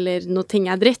negative, eller noe ting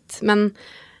dritt. Men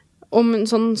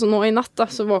sånn nå i natt da,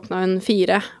 så våkna hun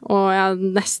 4, og jeg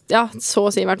har så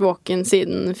å si vært våken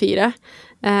siden 4.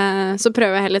 Så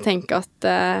prøver jeg heller tenke at,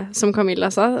 som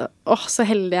Camilla sa, så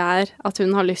heldig jeg at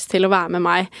hun har lyst til å være med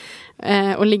meg,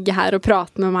 og ligge her og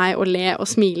prate med meg, og le og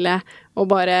smile, og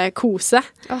bare kose.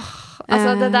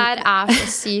 Altså det der så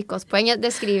sykt godt poeng.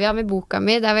 Det skriver jeg om i boka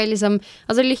mi. Det vel liksom,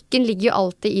 altså lykken ligger jo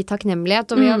alltid i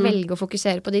takknemlighet, og ved å velge å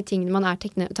fokusere på de tingene man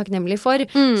takknemlig for,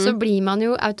 så blir man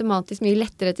jo automatisk mye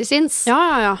lettere til sinns.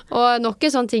 Ja. Og nok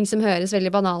en sånn ting som høres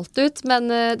veldig banalt ut,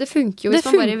 men det funker jo hvis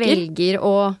man bare velger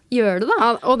å gjøre det da.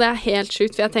 Ja, og det helt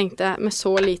sjukt, for jeg tenkte med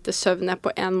så lite søvn jeg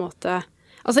på en måte...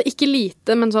 Altså ikke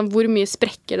lite, men sånn hvor mye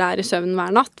sprekker det i søvn hver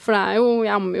natt, for det jo,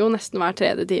 jeg ammer jo nesten hver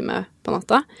 3. time på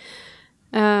natta.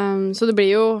 Så det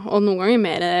blir jo, og noen ganger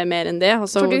mer enn det.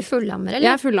 Altså, for du fullammer, eller?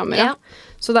 Jeg fullammer, ja.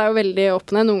 Så det jo veldig opp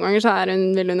ned. Noen ganger så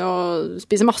vil hun jo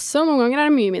spise masse, og noen ganger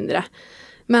det mye mindre.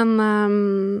 Men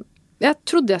jeg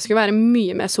trodde jeg skulle være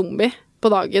mye mer zombie på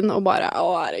dagen, og bare,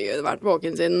 herregud, vært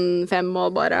våken siden 5,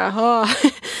 og bare,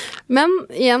 Men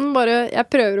igjen bare, jeg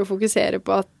prøver å fokusere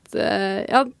på at,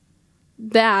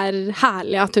 det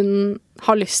herlig at hun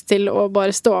har lyst til å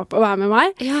bare stå opp og være med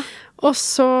meg. Ja. Og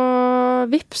så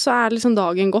vipp, så det liksom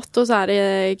dagen gått, og så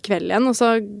det kveld igjen, og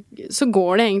så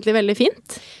går det egentlig veldig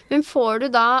fint. Men får du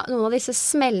da noen av disse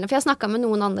smellene, for jeg snakket med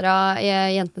noen andre av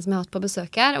jentene som jeg har hatt på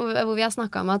besøk her, hvor vi har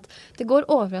snakket om at det går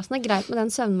overraskende greit med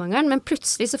den søvnmangelen, men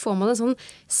plutselig så får man en sånn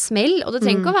smell, og det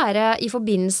trenger ikke å være i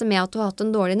forbindelse med at du har hatt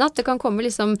en dårlig natt. Det kan komme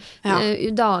liksom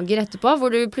dager etterpå,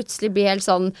 hvor du plutselig blir helt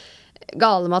sånn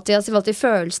gale, Mathias, i forhold til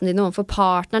følelsen din overfor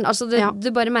partneren. Altså, du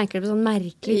bare merker det på sånn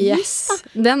merkelig vis.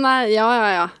 Den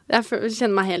ja. Jeg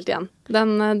kjenner meg helt igjen.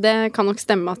 Det kan nok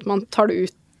stemme at man tar det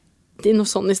ut i noe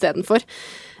sånn i stedet for.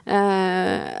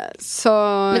 Så,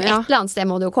 men et eller annet sted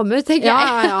må det jo komme ut, tenker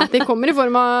jeg. Ja. Det kommer i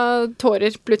form av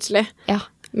tårer, plutselig. Ja.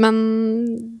 Men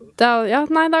det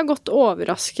har gått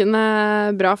overraskende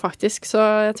bra, faktisk. Så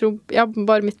jeg tror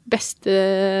bare mitt beste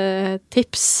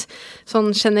tips,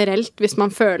 sånn generelt, hvis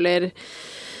man føler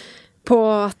på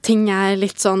at ting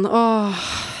litt sånn,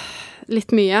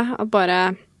 litt mye, at bare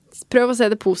prøv å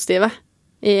se det positive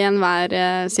i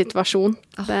enhver situasjon.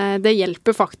 Det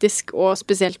hjelper faktisk, og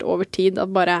spesielt over tid,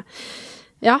 at bare,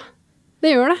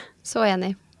 det gjør det. Så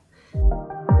enig.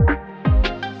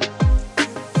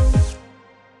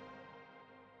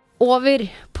 Over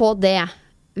på det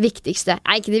viktigste.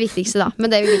 Nei, ikke det viktigste da,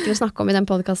 men det vi liker å snakke om i den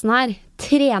podcasten her.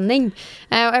 Trening.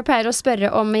 Og jeg pleier å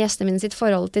spørre om gjestene mine sitt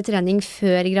forhold til trening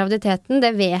før graviditeten.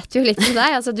 Det vet jo litt om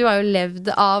deg. Altså, du har jo levd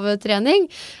av trening.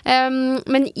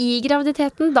 Men i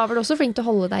graviditeten, da var du også flink til å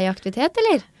holde deg i aktivitet,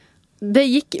 eller? Det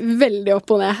gikk veldig opp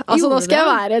og ned. Altså, nå skal jeg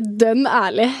være dønn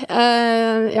ærlig.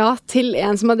 Ja, til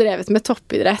en som har drevet med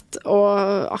toppidrett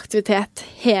og aktivitet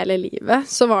hele livet,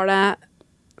 så var det,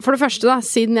 for det første da,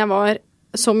 siden jeg var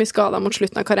så mye skadet mot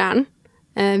slutten av karrieren,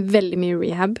 veldig mye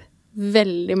rehab,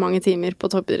 veldig mange timer på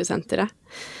toppidrettssenteret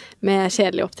med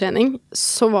kjedelig opptrening,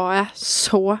 så var jeg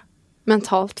så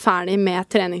mentalt ferdig med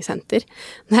treningssenter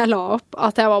når jeg la opp,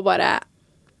 at jeg var bare,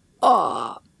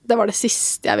 det var det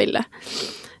siste jeg ville.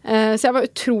 Så jeg var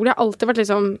utrolig, jeg har alltid vært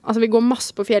liksom, altså vi går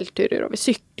masse på fjellturer, og vi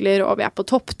sykler, og vi er på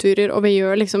toppturer, og vi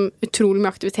gjør liksom utrolig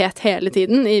mye aktivitet hele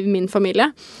tiden i min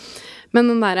familie. Men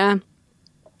den der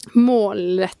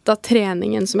målrettet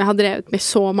treningen som jeg har drevet med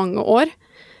så mange år,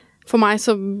 for meg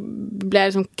så ble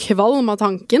jeg liksom kvalm av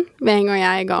tanken med en gang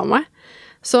jeg ga meg.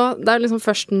 Så det er liksom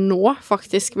først nå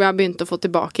faktisk vi har begynt å få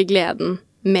tilbake gleden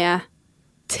med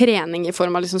trening i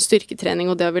form av liksom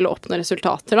styrketrening og det å ville oppnå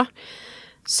resultater da.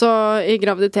 Så i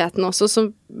graviditeten også så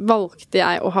valgte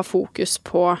jeg å ha fokus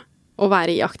på å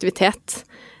være i aktivitet.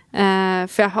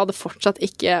 For jeg hadde fortsatt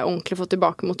ikke ordentlig fått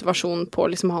tilbake motivasjon på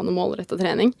liksom å ha noe målrettet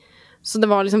trening. Så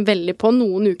det var liksom veldig på.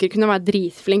 Noen uker kunne jeg være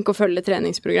dritflink og følge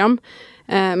treningsprogram.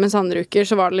 Mens andre uker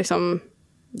så var det liksom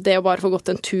det å bare få gått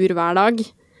en tur hver dag.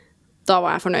 Da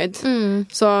var jeg fornøyd.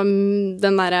 Så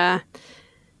den derre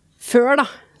før da,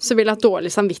 så ville jeg hatt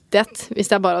dårlig samvittighet hvis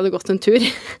jeg bare hadde gått en tur.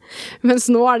 Mens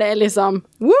nå er det liksom,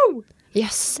 woo!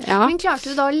 Yes. Ja. Men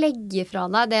klarte du da å legge fra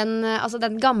deg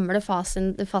den gamle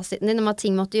fasiten din om at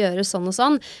ting måtte gjøres sånn og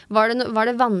sånn? Var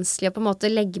det vanskelig å på en måte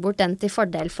legge bort den til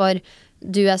fordel for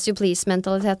do as you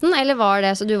please-mentaliteten? Eller var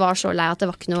det så du var så lei at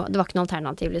det var ikke noe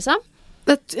alternativ, liksom?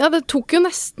 Det tok jo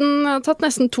tatt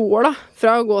nesten 2 år da,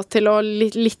 fra å gå til å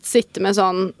litt sitte med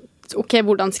sånn, ok,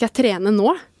 hvordan skal jeg trene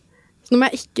nå? Så nå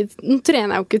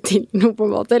trener jeg jo ikke til noe på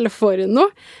en måte, eller for noe,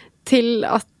 til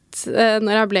at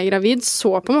når jeg ble gravid,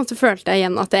 så på en måte følte jeg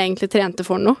igjen at jeg egentlig trente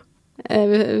for noe.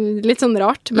 Litt sånn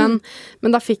rart, men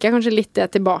da fikk jeg kanskje litt det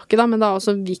tilbake da, men da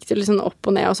også gikk det liksom opp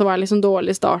og ned, og så var jeg liksom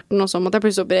dårlig i starten, og så måtte jeg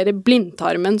plutselig operere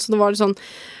blindtarmen, så det var litt sånn,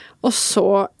 og så,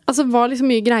 altså det var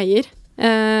liksom mye greier.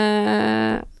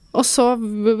 Og så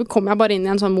kom jeg bare inn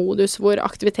i en sånn modus hvor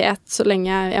aktivitet, så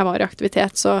lenge jeg var i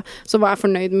aktivitet, så var jeg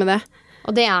fornøyd med det.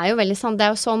 Og det er jo veldig sant, det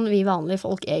er jo sånn vi vanlige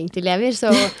folk egentlig lever,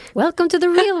 så welcome to the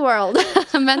real world.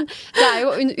 Men det er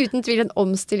jo uten tvil en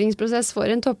omstillingsprosess for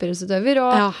en toppidrettsutøver,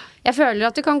 og jeg føler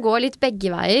at det kan gå litt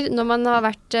begge veier når man har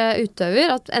vært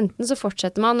utøver, at enten så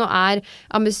fortsetter man og er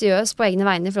ambisiøs på egne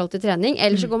vegne i forhold til trening,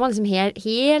 eller så går man liksom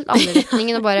helt andre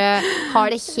retningen og bare har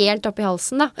det helt opp i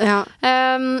halsen da. Ja.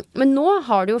 Men nå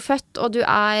har du jo født, og du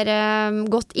er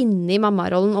gått inne i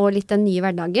mammarollen og litt den nye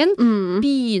hverdagen.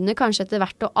 Begynner kanskje etter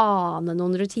hvert å ane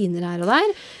noen rutiner her og der.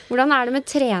 Hvordan er det med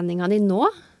treninga di nå?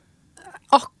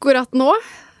 Akkurat nå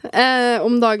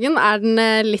om dagen er den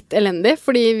litt elendig,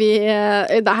 fordi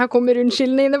her kommer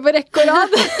unnskyldningene på rekke og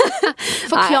rad.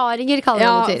 Forklaringer kaller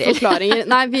det til. Ja, forklaringer.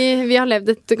 Nei, vi har levd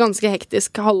et ganske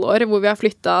hektisk halvår, hvor vi har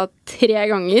flyttet 3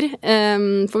 ganger.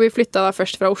 For vi flyttet da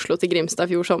først fra Oslo til Grimstad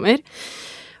fjor sommer.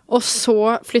 Og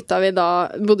så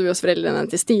bodde vi hos foreldrene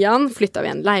til Stian, flyttet vi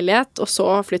en leilighet, og så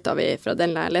flyttet vi fra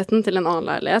den leiligheten til en annen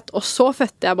leilighet, og så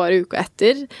fødte jeg bare uka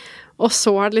etter, og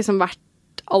så har det liksom vært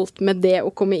alt med det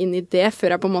å komme inn i det,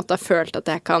 før jeg på en måte har følt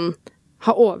at jeg kan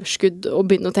ha overskudd og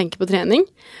begynne å tenke på trening.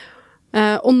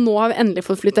 Og nå har vi endelig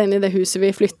fått flyttet inn i det huset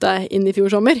vi flyttet inn i fjor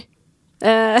sommer.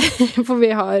 For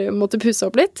vi har måttet pusse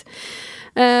opp litt.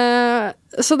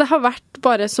 Så det har vært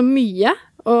bare så mye,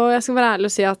 og jeg skal være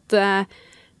ærlig og si at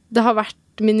det har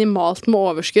vært minimalt med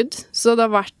overskudd, så det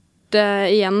har vært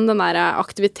igjen den der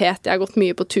aktivitet. Jeg har gått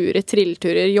mye på turer,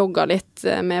 trilleturer, jogget litt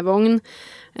med vogn,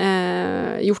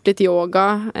 gjort litt yoga,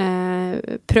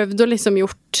 prøvd å liksom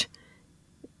gjort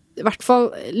i hvert fall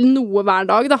noe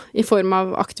hver dag da, i form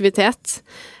av aktivitet.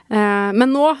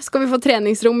 Men nå skal vi få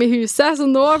treningsrom i huset, så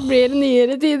nå blir det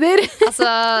nyere tider.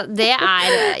 Altså, det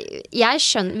jeg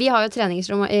skjønner, vi har jo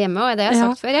treningsrom hjemme, og det jeg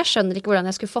har sagt før, jeg skjønner ikke hvordan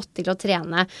jeg skulle fått til å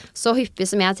trene så hyppig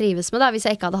som jeg trives med da, hvis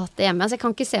jeg ikke hadde hatt det hjemme. Så jeg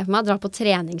kan ikke se for meg å dra på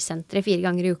treningssenteret 4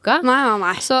 ganger i uka.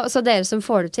 Nei. Så dere som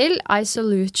får det til, I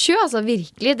salute you, altså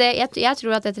virkelig. Jeg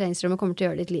tror at det treningsrommet kommer til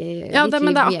å gjøre ditt liv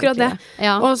men det er akkurat det.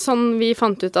 Ja. Og sånn, vi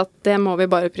fant ut at det må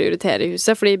vi bare prioritere i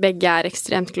huset, fordi begge er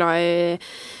ekstremt glad i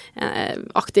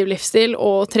aktiv livsstil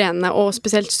og trene, og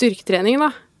spesielt styrketrening da.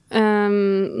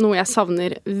 Noe jeg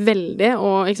savner veldig,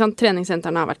 og ikke sant,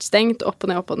 treningssentrene har vært stengt, opp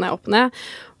og ned.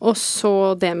 Og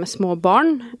så det med små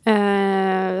barn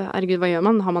herregud, hva gjør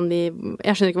man? Har man jeg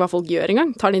skjønner ikke hva folk gjør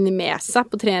engang. Tar de med seg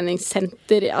på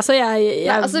treningssenter? Altså, Nei,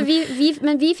 altså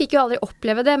men vi fikk jo aldri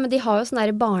oppleve det, men de har jo sånne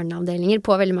der barneavdelinger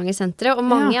på veldig mange sentre, og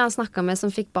mange jeg har snakket med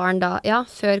som fikk barn da,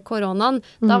 før koronaen,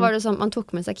 da var det sånn, man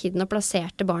tok med seg kiden og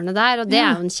plasserte barnet der, og det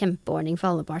er jo en kjempeordning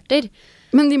for alle parter.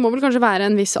 Men de må vel kanskje være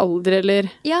en viss alder,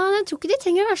 eller? Ja, jeg tror ikke de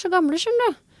trenger å være så gamle,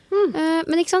 skjønner du.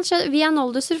 Men ikke sant, vi er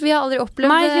nolduser, for vi har aldri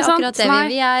opplevd akkurat det.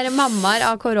 Vi er mammaer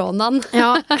av koronaen. Ja,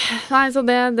 nei, så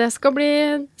det skal bli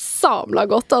samla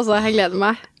godt, altså, jeg gleder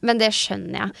meg. Men det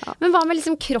skjønner jeg. Ja. Men hva med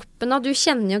liksom kroppen da? Du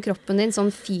kjenner jo kroppen din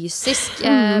sånn fysisk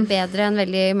bedre enn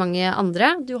veldig mange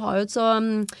andre. Du har jo et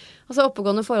så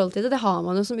oppegående forhold til det. Det har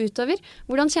man jo som utøver.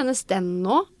 Hvordan kjennes den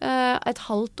nå, et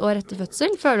halvt år etter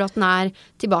fødsel? Føler du at den er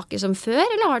tilbake som før,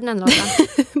 eller har den endret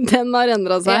seg? Den har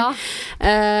endret seg.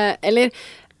 Ja.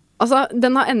 Altså,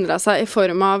 den har endret seg i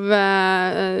form av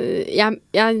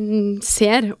jeg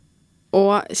ser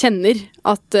og kjenner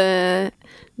at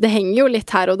det henger jo litt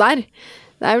her og der.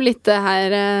 Det er jo litt det her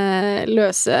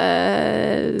løse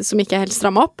som ikke er helt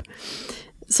strammet opp.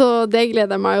 Så det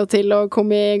gleder jeg meg jo til å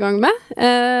komme i gang med.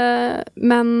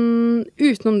 Men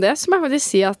utenom det så må jeg faktisk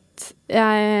si at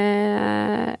jeg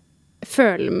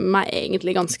føler meg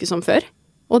egentlig ganske som før.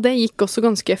 Og det gikk også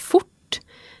ganske fort.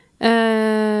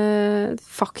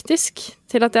 Faktisk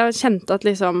til at jeg kjente at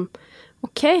liksom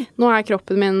ok, nå er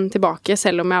kroppen min tilbake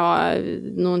selv om jeg var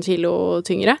noen kilo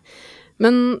tyngre,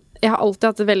 men jeg har alltid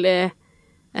hatt et veldig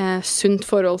sunt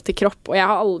forhold til kropp, og jeg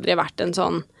har aldri vært en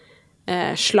sånn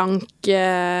slank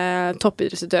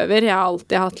toppidrettsutøver. Jeg har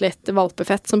alltid hatt litt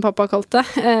valpefett, som pappa kalte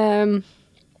det,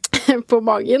 på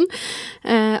magen.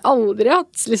 Aldri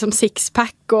hatt liksom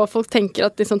sixpack, og folk tenker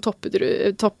at liksom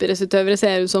toppidrettsutøvere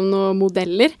ser ut som noen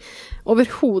modeller.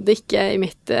 Overhodet ikke i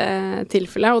mitt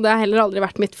tilfelle, og det har heller aldri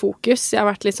vært mitt fokus. Jeg har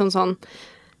vært litt sånn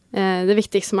det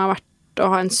viktigste som har vært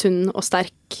å ha en sunn og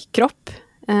sterk kropp,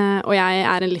 og jeg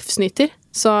er en livsnyter,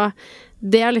 så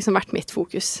det har liksom vært mitt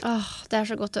fokus. Det er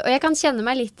så godt. Og jeg kan kjenne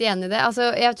meg litt igjen i det. Altså,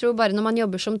 jeg tror bare når man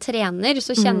jobber som trener,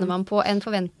 så kjenner man på en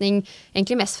forventning,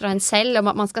 egentlig mest fra en selv,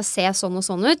 om at man skal se sånn og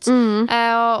sånn ut.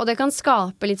 Og det kan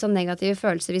skape litt sånn negative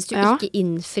følelser hvis du ikke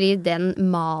innfrir den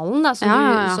malen da,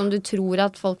 som du tror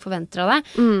at folk forventer av deg.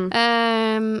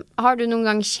 Har du noen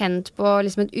gang kjent på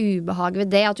liksom et ubehag ved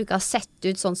det, at du ikke har sett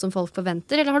ut sånn som folk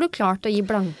forventer, eller har du klart å gi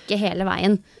blanke hele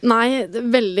veien? Nei,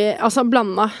 veldig, altså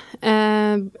blanda.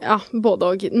 Både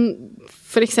og.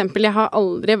 For eksempel, jeg har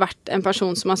aldri vært en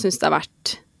person som har syntes det har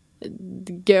vært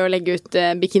gøy å legge ut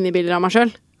bikinibilder av meg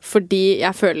selv, fordi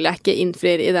jeg føler jeg ikke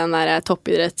innfrir i den der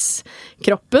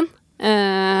toppidrettskroppen.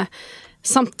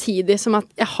 Samtidig som at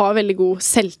jeg har veldig god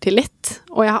selvtillit,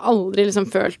 og jeg har aldri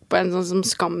liksom følt på en sånn som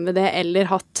skam ved det,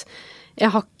 eller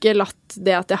jeg har ikke latt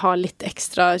det at jeg har litt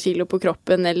ekstra kilo på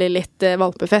kroppen, eller litt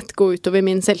valpefett, gå utover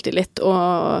min selvtillit,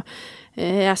 og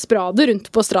jeg sprader rundt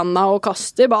på stranda og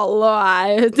kaster ball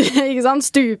og ikke sant,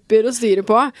 stuper og styrer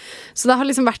på. Så det har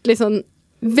liksom vært litt sånn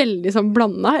veldig sånn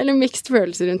blanda, eller mixed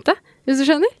følelser rundt det, hvis du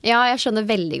skjønner? Ja, jeg skjønner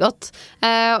veldig godt.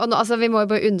 Og nå, altså, vi må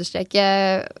jo bare understreke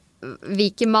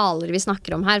hvilke maler vi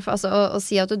snakker om her, for altså, å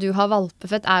si at du har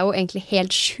valpefett er jo egentlig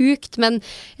helt sjukt, men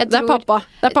jeg tror... Det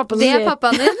er pappa som sier.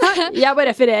 Pappaen din. Jeg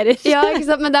bare refererer. Ja, ikke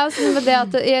sant, men det er jo sånn med det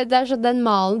at det er sånn, den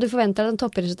malen du forventer av en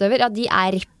toppidrettsutøver, de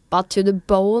er rippa to the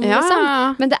bone, liksom.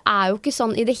 Men det er jo ikke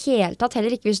sånn i det hele tatt,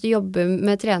 heller ikke hvis du jobber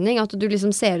med trening, at du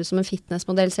liksom ser ut som en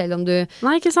fitnessmodell selv om du er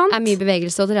mye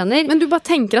bevegelse og trener. Men du bare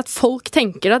tenker at folk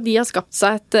tenker at de har skapt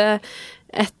seg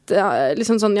et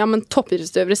liksom sånn, ja, men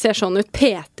toppidrettsutøvere ser sånn ut,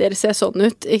 PT-er ser sånn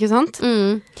ut, ikke sant?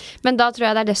 Men da tror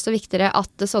jeg det er desto viktigere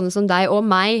at sånne som deg og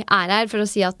meg er her for å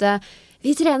si at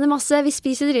vi trener masse, vi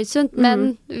spiser dritsunt,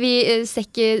 men vi ser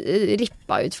ikke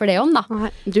rippa ut for det om, da.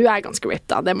 Nei, du er ganske ripped,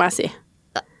 da, det må jeg si.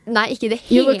 Nei, ikke det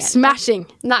helt. You look smashing.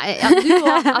 Nei, ja, du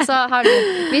også, altså, har du.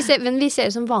 Men vi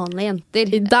ser ut som vanlige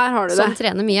jenter. Der har du det. Som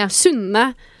trener mye. Sunne,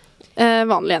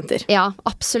 vanlige jenter. Ja,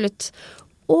 absolutt.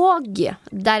 Og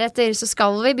deretter så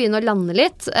skal vi begynne å lande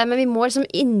litt, men vi må liksom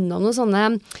innom noen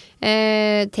sånne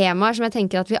temaer som jeg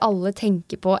tenker at vi alle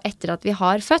tenker på etter at vi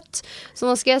har født. Så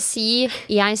nå skal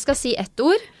jeg skal si ett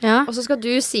ord, og så skal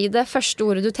du si det første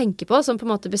ordet du tenker på, som på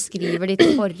en måte beskriver ditt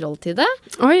forhold til det.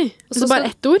 Oi, så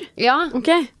bare ett ord? Ja,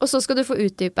 okay. Og så skal du få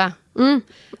utdype.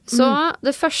 Så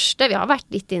det første, vi har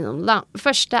vært litt innom det da, det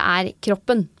første er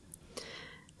kroppen.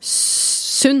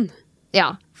 Sunn.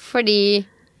 Ja, fordi...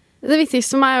 Det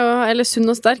viktigste for meg er jo, eller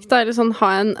sunn og sterk, da, eller sånn, ha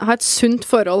et sunt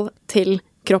forhold til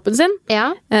kroppen sin.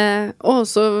 Ja. Og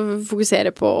også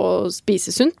fokusere på å spise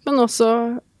sunt, men også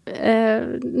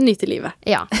nyte livet.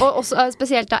 Ja, og også,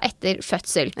 spesielt da etter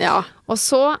fødsel. Ja. Og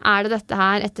så er det dette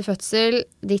her etter fødsel,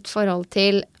 ditt forhold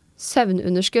til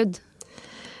søvnunderskudd.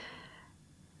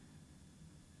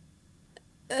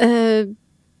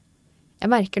 Jeg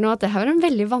merker nå at det her var en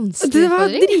veldig vanskelig Det var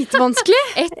utfordring. dritvanskelig.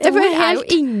 Et ord er jo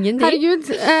ingenting. Herregud.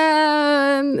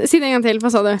 Si det en gang til, hva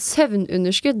sa du?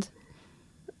 Søvnunderskudd.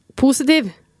 Positiv,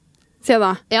 sier jeg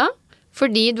da. Ja,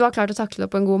 fordi du har klart å takle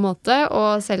det på en god måte,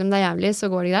 og selv om det er jævlig, så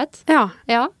går det greit. Ja.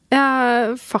 Ja.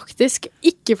 Faktisk.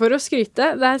 Ikke for å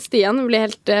skryte. Det er Stian blir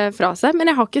helt fra seg, men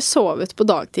jeg har ikke sovet på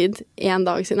dagtid en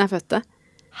dag siden jeg fødte.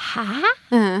 Hæ?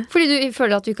 Fordi du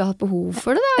føler at du ikke har hatt behov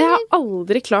for det da? Jeg har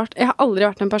aldri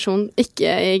vært en person, ikke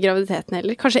i graviditeten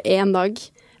heller, kanskje en dag,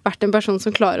 vært en person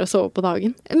som klarer å sove på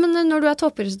dagen. Men når du er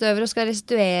toppidrettsutøver og skal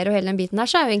restituere og hele den biten her,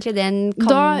 så er jo egentlig det en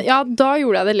Da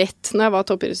gjorde jeg det litt når jeg var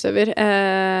toppidrettsutøver.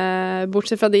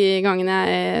 Bortsett fra de gangene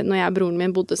når jeg og broren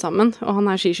min bodde sammen, og han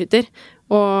er skiskytter.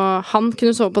 Og han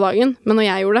kunne sove på dagen, men når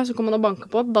jeg gjorde det, så kom han og banket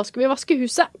på. Da skulle vi vaske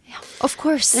huset. Ja, of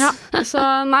course. Ja, så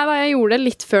nei da, jeg gjorde det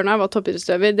litt før når jeg var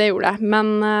toppidrettsutøver. Det gjorde jeg. Men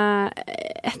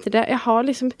etter det, jeg har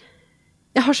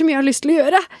så mye jeg har lyst til å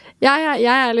gjøre.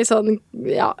 Jeg er litt sånn,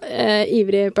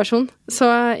 ivrig person. Så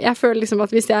jeg føler liksom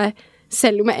at hvis jeg,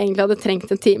 selv om jeg egentlig hadde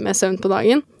trengt en time søvn på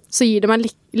dagen, så gir det meg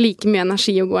like mye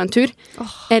energi å gå en tur.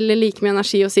 Eller like mye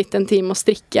energi å sitte en time og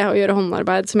strikke og gjøre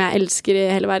håndarbeid som jeg elsker i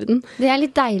hele verden. Det er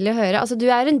litt deilig å høre. Altså, du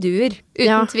er en duer,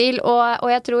 uten tvil. Og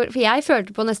jeg tror, for jeg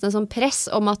følte på nesten en sånn press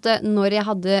om at når jeg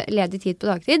hadde ledig tid på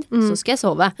dagtid, så skal jeg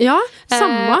sove. Ja,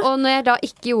 samme. Og når jeg da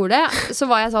ikke gjorde det, så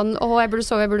var jeg sånn, jeg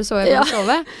burde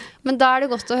sove. Men da er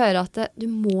det godt å høre at du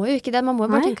må jo ikke det. Man må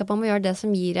jo bare tenke på om å gjøre det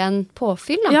som gir en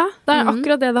påfyll. Da. Ja, det er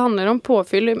akkurat det handler om.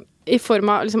 Påfyll i form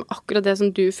av liksom akkurat det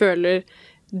som du føler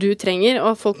du trenger,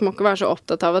 og folk må ikke være så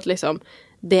opptatt av at liksom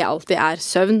det alltid er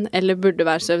søvn, eller burde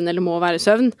være søvn, eller må være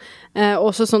søvn.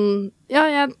 Også sånn,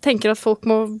 jeg tenker at folk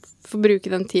må få bruke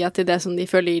den tida til det som de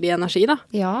føler gir de energi, da.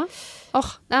 Ja.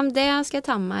 Men det skal jeg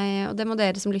ta med meg, og det må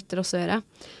dere som lytter også gjøre.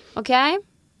 Ok,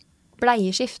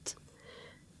 bleieskift.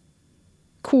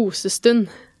 Kosestund.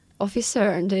 Fy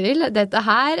søren, Tiril. Dette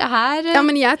her Ja,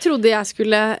 men jeg trodde jeg har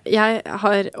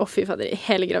fy fader, i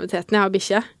hele graviditeten, jeg har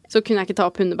bikkje, så kunne jeg ikke ta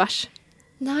opp hundebæsj.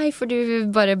 Nei, for du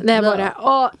bare Det er bare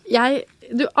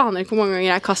du aner ikke hvor mange ganger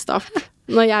jeg kastet opp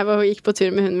når jeg gikk på tur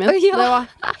med hunden min. Det var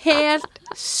helt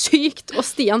sykt, og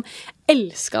Stian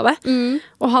elsket det.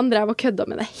 Og han drev og kødda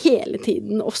med det hele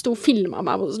tiden, og sto og filmet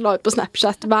meg og la ut på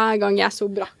Snapchat hver gang jeg så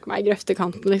brakk meg i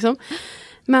grøftekanten, liksom.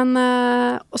 Men,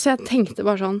 og så jeg tenkte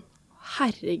bare sånn,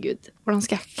 herregud, hvordan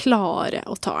skal jeg klare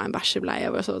å ta en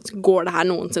bæsjebleie? Så går det her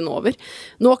noensinne over?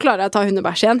 Nå klarer jeg å ta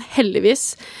hundebæsj igjen, heldigvis.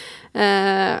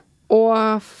 Og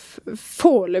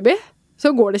foreløpig så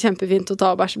går det kjempefint å ta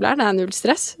bæsjebleier. Det er null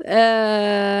stress.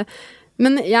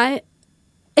 Men jeg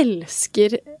elsker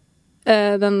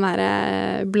den der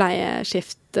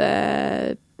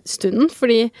bleieskiftstunden,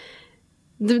 fordi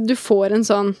du får en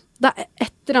sånn, det er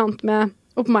et eller annet med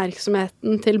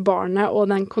oppmerksomheten til barnet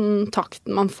og den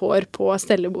kontakten man får på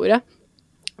stellebordet.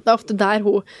 Det er ofte der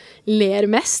hun ler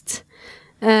mest.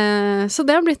 Så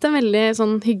det har blitt en veldig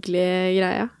sånn hyggelig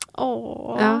greie.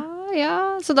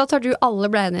 Så da tar du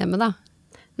alle bleiene hjemme, da?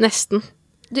 Nesten.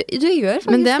 Du gjør faktisk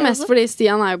det. Men det er mest fordi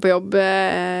Stian er jo på jobb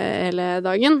hele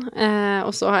dagen,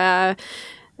 og så har jeg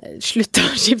slutta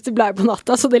å skifte bleie på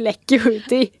natta, så det lekker jo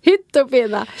ut i hytt og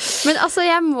pine. Men altså,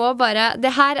 jeg må bare, det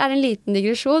her er en liten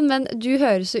digresjon, men du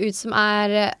høres ut som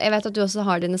jeg vet at du også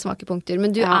har dine svake punkter,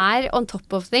 men du er on top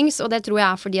of things, og det tror jeg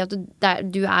er fordi at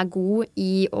du er god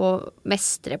i å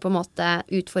mestre på en måte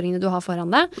utfordringene du har foran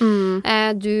deg.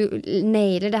 Du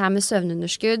nailer det her med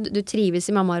søvnunderskudd, du trives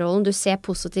i mammarollen, du ser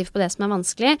positivt på det som er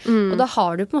vanskelig, og da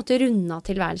har du på en måte rundet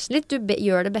tilværelsen litt, du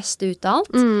gjør det beste ut av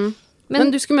alt. Men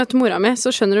du skulle møte mora mi,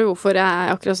 så skjønner du hvorfor jeg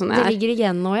er akkurat sånn jeg er. Det ligger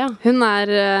igjen nå, ja.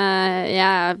 Jeg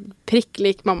er prikk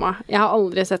lik mamma. Jeg har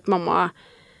aldri sett mamma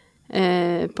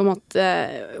på en måte,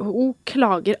 hun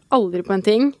klager aldri på en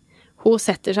ting. Hun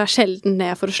setter seg sjelden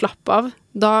ned for å slappe av.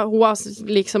 Da hun er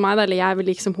lik som meg, eller jeg er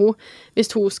lik som hun.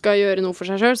 Hvis hun skal gjøre noe for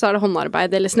seg selv, så er det håndarbeid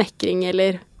eller snekring,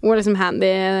 eller hun er liksom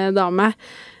handy dame.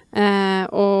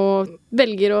 Og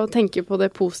velger å tenke på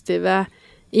det positive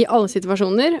i alle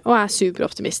situasjoner, og er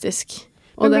superoptimistisk.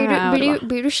 Og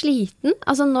blir du sliten?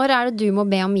 Altså, når er det du må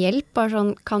be om hjelp? Bare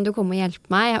sånn, kan du komme og hjelpe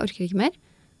meg? Jeg orker ikke mer.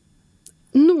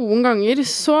 Noen ganger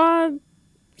så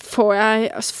får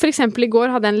jeg, for eksempel i går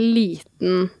hadde jeg en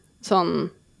liten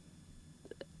sånn,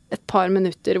 et par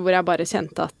minutter hvor jeg bare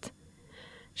kjente at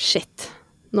shit,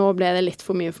 nå ble det litt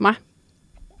for mye for meg.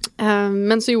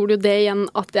 Men så gjorde jo det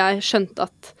igjen at jeg skjønte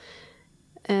at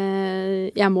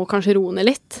jeg må kanskje roe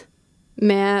ned litt.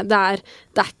 Det er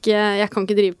ikke, jeg kan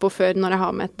ikke drive på før når jeg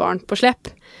har med et barn på slep.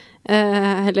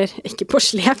 Eller ikke på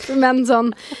slep, men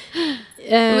sånn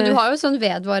Men du har jo sånn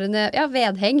vedvarende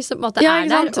vedheng som på en måte er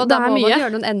der, og da må man gjøre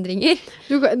noen endringer.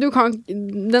 Du kan,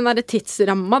 den der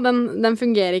tidsramma, den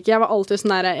fungerer ikke. Jeg var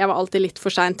alltid litt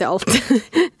for sent til alt.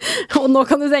 Og nå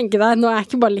kan du tenke deg, nå er jeg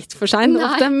ikke bare litt for sent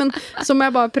ofte, men så må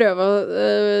jeg bare prøve å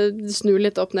snu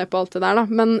litt opp ned på alt det der da.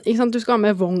 Men ikke sant, du skal ha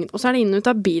med vogn, og så er det inn og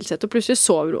ut av bilsett, og plutselig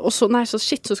sover du, og så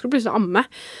skal du plutselig amme.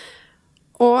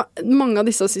 Og mange av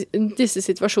disse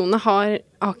situasjonene har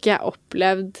ikke jeg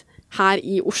opplevd her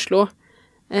i Oslo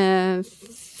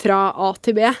fra A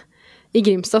til B. I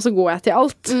Grimstad så går jeg til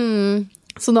alt.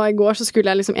 Så da i går så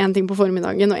skulle jeg liksom en ting på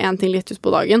formiddagen og en ting litt ut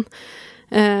på dagen.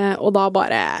 Og da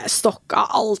bare stokka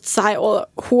alt seg,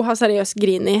 og hun har seriøst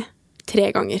grinet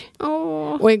 3 ganger.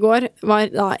 Og i går var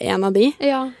da en av de,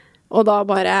 og da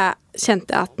bare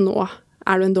kjente jeg at nå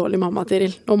er du en dårlig mamma,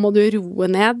 Tiril. Nå må du roe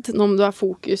ned, nå må du ha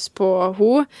fokus på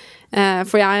henne.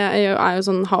 For jeg er jo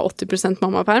sånn, har 80%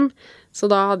 mammaperm, så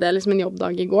da hadde jeg liksom en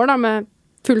jobbdag i går da, med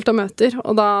fullt av møter,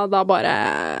 og da bare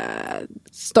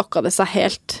stokka det seg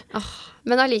helt.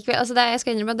 Men allikevel, altså jeg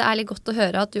skal innrømme at det er litt godt å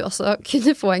høre at du også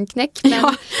kunne få en knekk,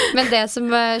 men det som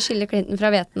skiller klinten fra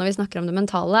hveten når vi snakker om det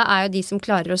mentale, er jo de som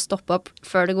klarer å stoppe opp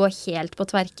før det går helt på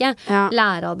tverke,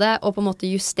 lære av det og på en måte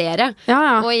justere.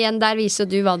 Og igjen, der viser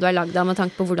du hva du er lagd av med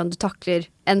tanke på hvordan du takler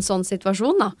en sånn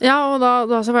situasjon da. Ja, og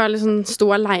da så var jeg liksom stå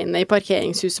alene i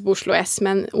parkeringshuset på Oslo S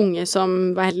med en unge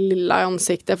som var helt lilla i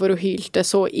ansiktet for å hylte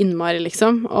så innmari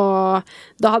liksom, og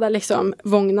da hadde jeg liksom,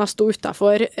 vogna sto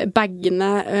utenfor, bagene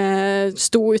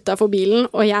sto utenfor bilen,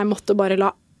 og jeg måtte bare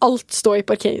la alt stå i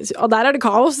parkeringshuset, og der er det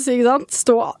kaos, ikke sant?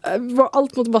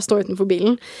 Alt måtte bare stå utenfor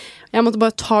bilen. Jeg måtte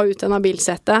bare ta ut den av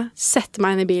bilsettet, sette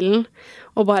meg inn i bilen,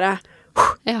 og bare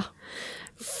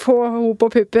få henne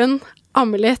på puppen,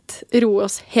 amme litt, roe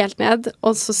oss helt ned,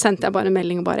 og så sendte jeg bare en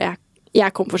melding og bare,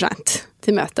 jeg kom for sent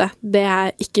til møtet. Det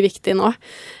er ikke viktig nå.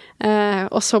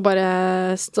 Og så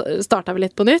bare startet vi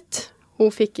litt på nytt.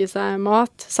 Hun fikk i seg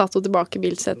mat, satt hun tilbake i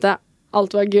bilsettet,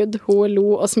 alt var good, hun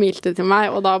lo og smilte til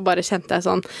meg, og da bare kjente jeg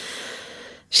sånn,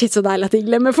 shit, så deilig at de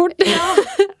glemmer fort.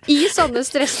 I sånne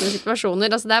stressende situasjoner,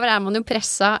 altså der er man jo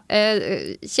presset,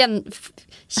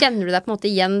 kjenner du deg på en måte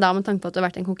igjen da med tanke på at du har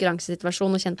vært i en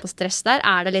konkurransesituasjon og kjent på stress der,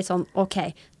 er det litt sånn, ok,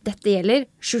 dette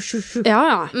gjelder,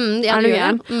 Ja, er det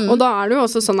gjør. Og da er det jo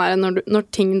også sånn her, når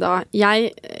ting da,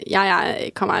 jeg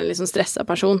kan være en litt sånn stresset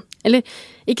person, eller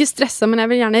ikke stresset, men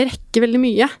jeg vil gjerne rekke veldig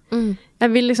mye.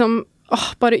 Jeg vil liksom,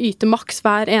 bare yte maks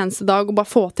hver eneste dag og bare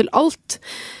få til alt.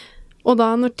 Og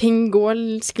da når ting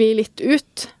sklir litt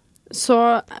ut,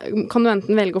 så kan du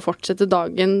enten velge å fortsette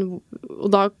dagen, og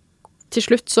da til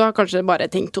slutt så har kanskje bare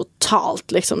ting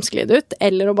totalt liksom sklidd ut,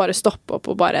 eller å bare stoppe opp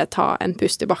og bare ta en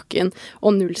pust i bakken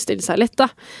og nullstille seg litt da.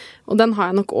 Og den har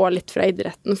jeg nok også litt fra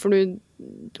idretten, for du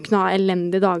kunne ha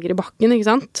elendige dager i bakken, ikke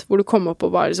sant? Hvor du kom opp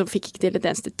og bare så fikk ikke til et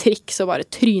eneste triks, og bare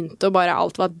trynte, og bare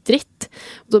alt var dritt,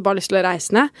 og du hadde bare lyst til å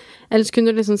reise ned. Eller så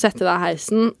kunne du liksom sette deg i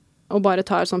heisen, og bare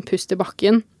ta en sånn pust i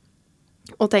bakken,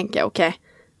 og tenke, ok,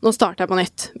 nå starter jeg på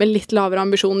nytt, med litt lavere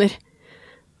ambisjoner.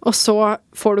 Og så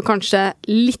får du kanskje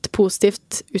litt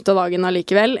positivt ut av dagen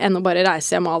allikevel, enn å bare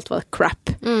reise hjem og alt var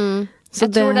crap. Så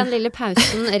jeg tror den lille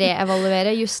pausen,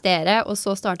 reevaluere, justere, og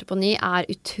så starte på ny, er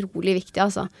utrolig viktig,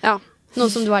 altså. Ja. Noe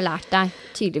som du har lært deg,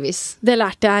 tydeligvis. Det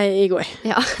lærte jeg i går.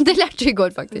 Ja, det lærte du i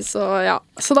går, faktisk.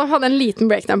 Så da hadde jeg en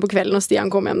liten breakdown på kvelden når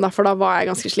Stian kom hjem, da, for da var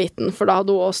jeg ganske sliten, for da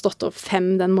hadde hun stått opp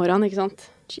 5 den morgenen, ikke sant?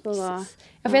 Ja,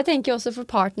 for jeg tenker også for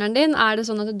partneren din, er det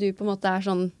sånn at du på en måte er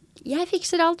sånn, jeg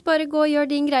fikser alt, bare gå og gjør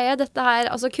din greie. Dette her,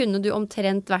 altså kunne du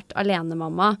omtrent vært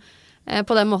alenemamma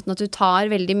på den måten at du tar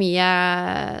veldig mye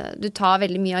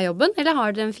av jobben, eller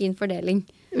har dere en fin fordeling?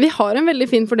 Vi har en veldig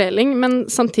fin fordeling, men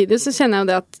samtidig så kjenner jeg jo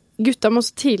det at gutta må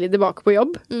så tidlig tilbake på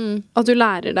jobb, at du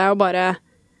lærer deg å bare,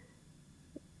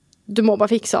 du må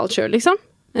bare fikse alt selv, liksom.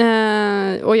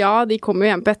 Og ja, de kommer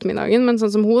jo hjem på ettermiddagen, men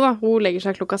sånn som hun da, hun legger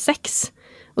seg 6:00,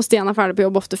 og Stian er ferdig på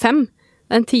jobb ofte 5.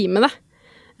 Det er en time det.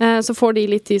 Så får de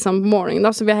litt tid sammen på morgenen da,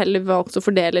 så vi har heller valgt å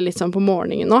fordele litt sånn på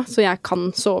morgenen nå, så jeg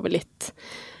kan sove litt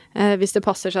hvis det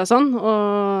passer seg sånn,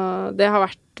 og det har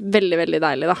vært veldig, veldig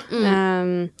deilig da.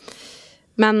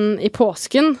 Men i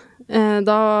påsken,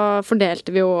 da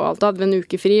fordelte vi jo alt, da hadde vi en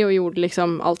uke fri og gjorde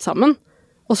liksom alt sammen.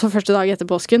 Og så første dag etter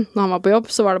påsken, når han var på jobb,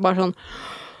 så var det bare sånn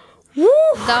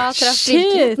da traff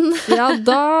virkeligheten. Ja,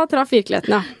 da traff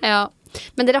virkeligheten, ja.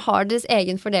 Men dere har deres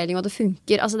egen fordeling, og det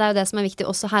funker. Altså, det er jo det som er viktig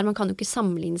også her. Man kan jo ikke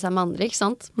sammenligne seg med andre, ikke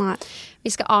sant? Nei.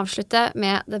 Vi skal avslutte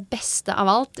med det beste av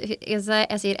alt. Jeg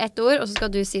sier 1 ord, og så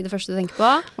skal du si det første du tenker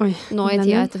på. Oi, nå i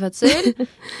tida etter fødsel.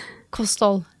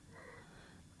 Kosthold.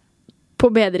 På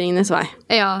bedringenes vei.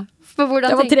 Ja, Det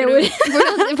var 3 ord.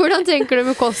 Hvordan tenker du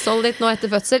med kostholdet ditt nå etter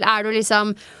fødsel? Er du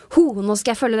liksom, nå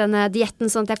skal jeg følge denne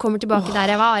dietten sånn at jeg kommer tilbake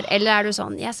der jeg var? Eller er du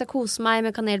sånn, jeg skal kose meg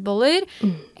med kanelboller?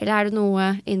 Eller er det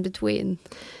noe in between?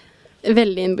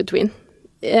 Veldig in between.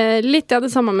 Litt av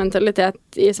det samme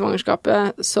mentalitet i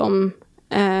svangerskapet som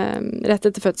rett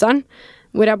etter fødselen,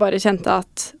 hvor jeg bare kjente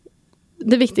at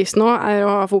det viktigste nå er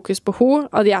å ha fokus på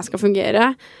at jeg skal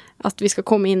fungere, at vi skal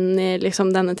komme inn i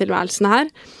liksom denne tilværelsen her.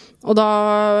 Og da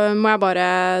må jeg bare,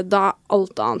 da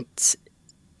alt annet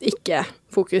ikke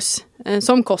fokus,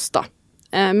 som kost da.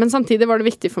 Men samtidig var det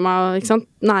viktig for meg, ikke sant,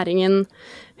 næringen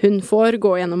hun får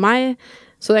gå gjennom meg,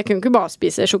 så jeg kunne ikke bare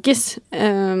spise sjokkis,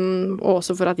 og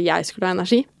også for at jeg skulle ha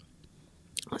energi.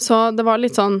 Så det var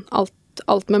litt sånn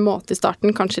alt med måte i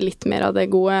starten, kanskje litt mer av det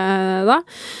gode da.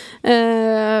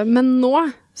 Men nå,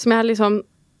 som jeg liksom,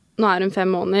 nå er hun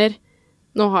 5 måneder,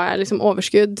 nå har jeg liksom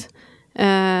overskudd,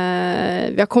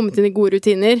 vi har kommet inn i gode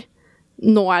rutiner.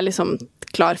 Nå er jeg liksom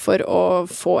klar for å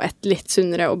få et litt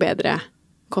sunnere og bedre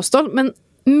kosthold. Men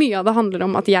mye av det handler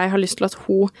om at jeg har lyst til at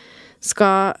hun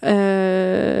skal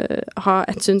ha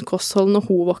et sunt kosthold når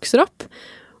hun vokser opp.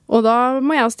 Og da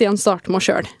må jeg og Stian starte med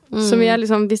oss selv. Så vi er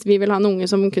liksom, hvis vi vil ha en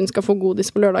unge som kun skal få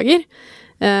godis på lørdager,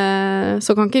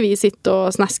 så kan ikke vi sitte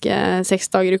og snaske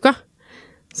 6 dager i uka.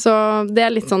 Så det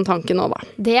er litt sånn tanken nå da.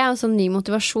 Det er jo sånn ny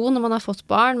motivasjon når man har fått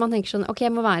barn. Man tenker sånn, ok,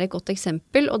 jeg må være et godt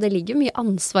eksempel, og det ligger jo mye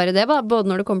ansvar i det, både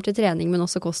når det kommer til trening, men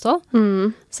også kosthold.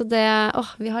 Så det,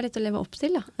 vi har litt å leve opp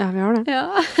til, da. Ja, vi har det. Ja.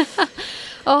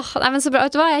 Nei, men så bra.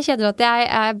 Vet du hva, jeg kjenner at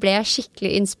jeg ble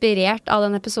skikkelig inspirert av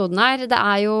denne episoden her. Det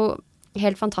er jo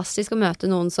helt fantastisk å møte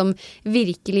noen som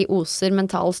virkelig oser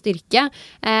mental styrke.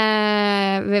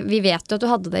 Vi vet jo at du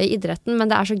hadde det i idretten,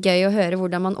 men det er så gøy å høre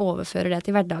hvordan man overfører det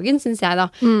til hverdagen, synes jeg da.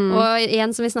 Og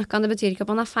igjen, som vi snakket om, det betyr ikke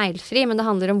at man er feilfri, men det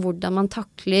handler om hvordan man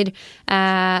takler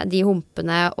de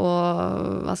humpene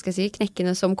og, hva skal jeg si,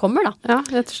 knekkene som kommer da. Ja,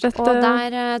 rett og slett. Og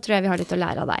der tror jeg vi har litt å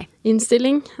lære av deg.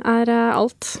 Innstilling er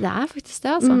alt. Det er faktisk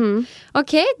det, altså.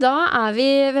 Ok, da er vi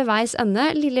ved veis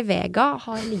ende. Lille Vega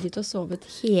har ligget og sovet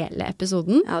hele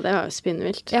episoden. Ja, det var jo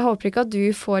spinnvilt. Jeg håper ikke at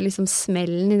du får liksom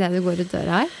smellen i det du går ut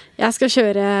døra her. Jeg skal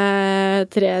kjøre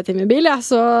 3 timer bil, ja,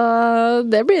 så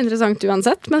det blir interessant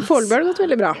uansett, men foreløpig har det gått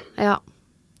veldig bra. Ja.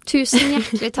 Tusen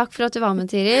hjertelig takk for at du var med,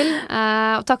 Tiril.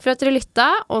 Og takk for at dere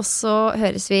lyttet, og så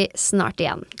høres vi snart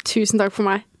igjen. Tusen takk for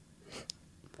meg.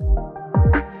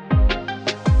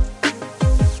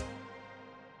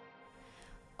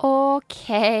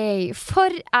 Ok, for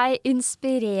ei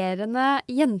inspirerende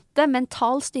jente,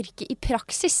 mental styrke i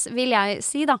praksis, vil jeg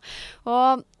si da.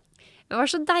 Og det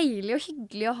var så deilig og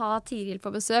hyggelig å ha Tiril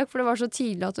på besøk, for det var så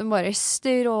tydelig at hun bare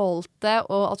strålte,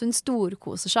 og at hun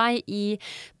storkoser seg i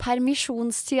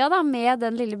permisjonstida da, med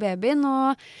den lille babyen.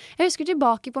 Og jeg husker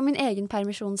tilbake på min egen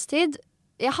permisjonstid.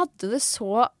 Jeg hadde det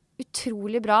så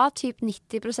utrolig bra, typ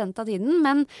 90% av tiden,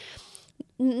 men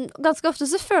ganske ofte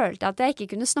så følte jeg at jeg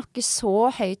ikke kunne snakke så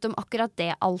høyt om akkurat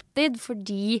det alltid,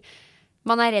 fordi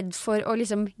man er redd for å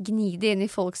liksom gni det inn i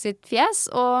folk sitt fjes,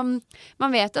 og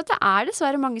man vet at det er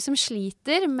dessverre mange som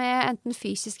sliter med enten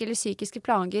fysiske eller psykiske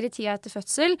plager i tida etter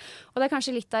fødsel, og det er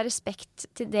kanskje litt av respekt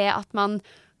til det at man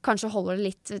kanskje holder det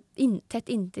litt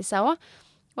tett inntil seg også.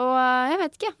 Og jeg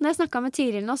vet ikke, når jeg snakket med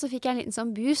Tiril nå, så fikk jeg en liten sånn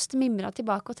boost, mimret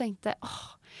tilbake og tenkte,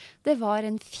 det var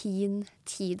en fin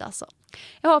tid altså.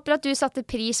 Jeg håper at du satte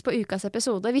pris på ukas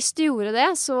episode. Hvis du gjorde det,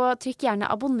 så trykk gjerne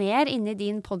abonner inne i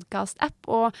din podcast-app,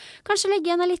 og kanskje legg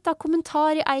igjen en liten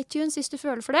kommentar i iTunes hvis du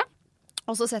føler for det.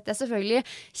 Og så setter jeg selvfølgelig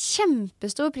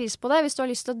kjempestor pris på det hvis du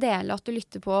har lyst til å dele at du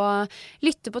lytter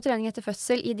på trening etter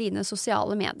fødsel i dine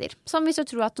sosiale medier. Som hvis du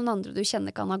tror at noen andre du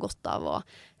kjenner kan ha godt av å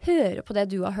høre på det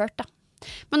du har hørt da.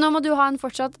 Men nå må du ha en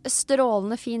fortsatt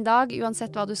strålende fin dag,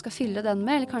 uansett hva du skal fylle den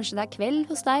med, eller kanskje det er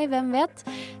kveld hos deg, hvem vet.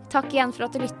 Takk igjen for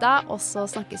at du lyttet, og så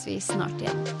snakkes vi snart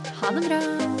igjen. Ha det bra!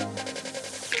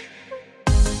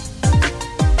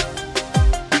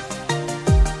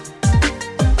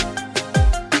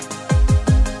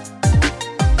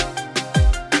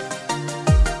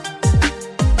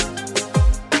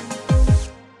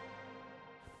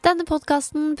 Denne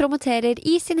podcasten promoterer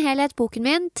i sin helhet boken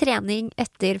min Trening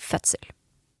etter fødsel.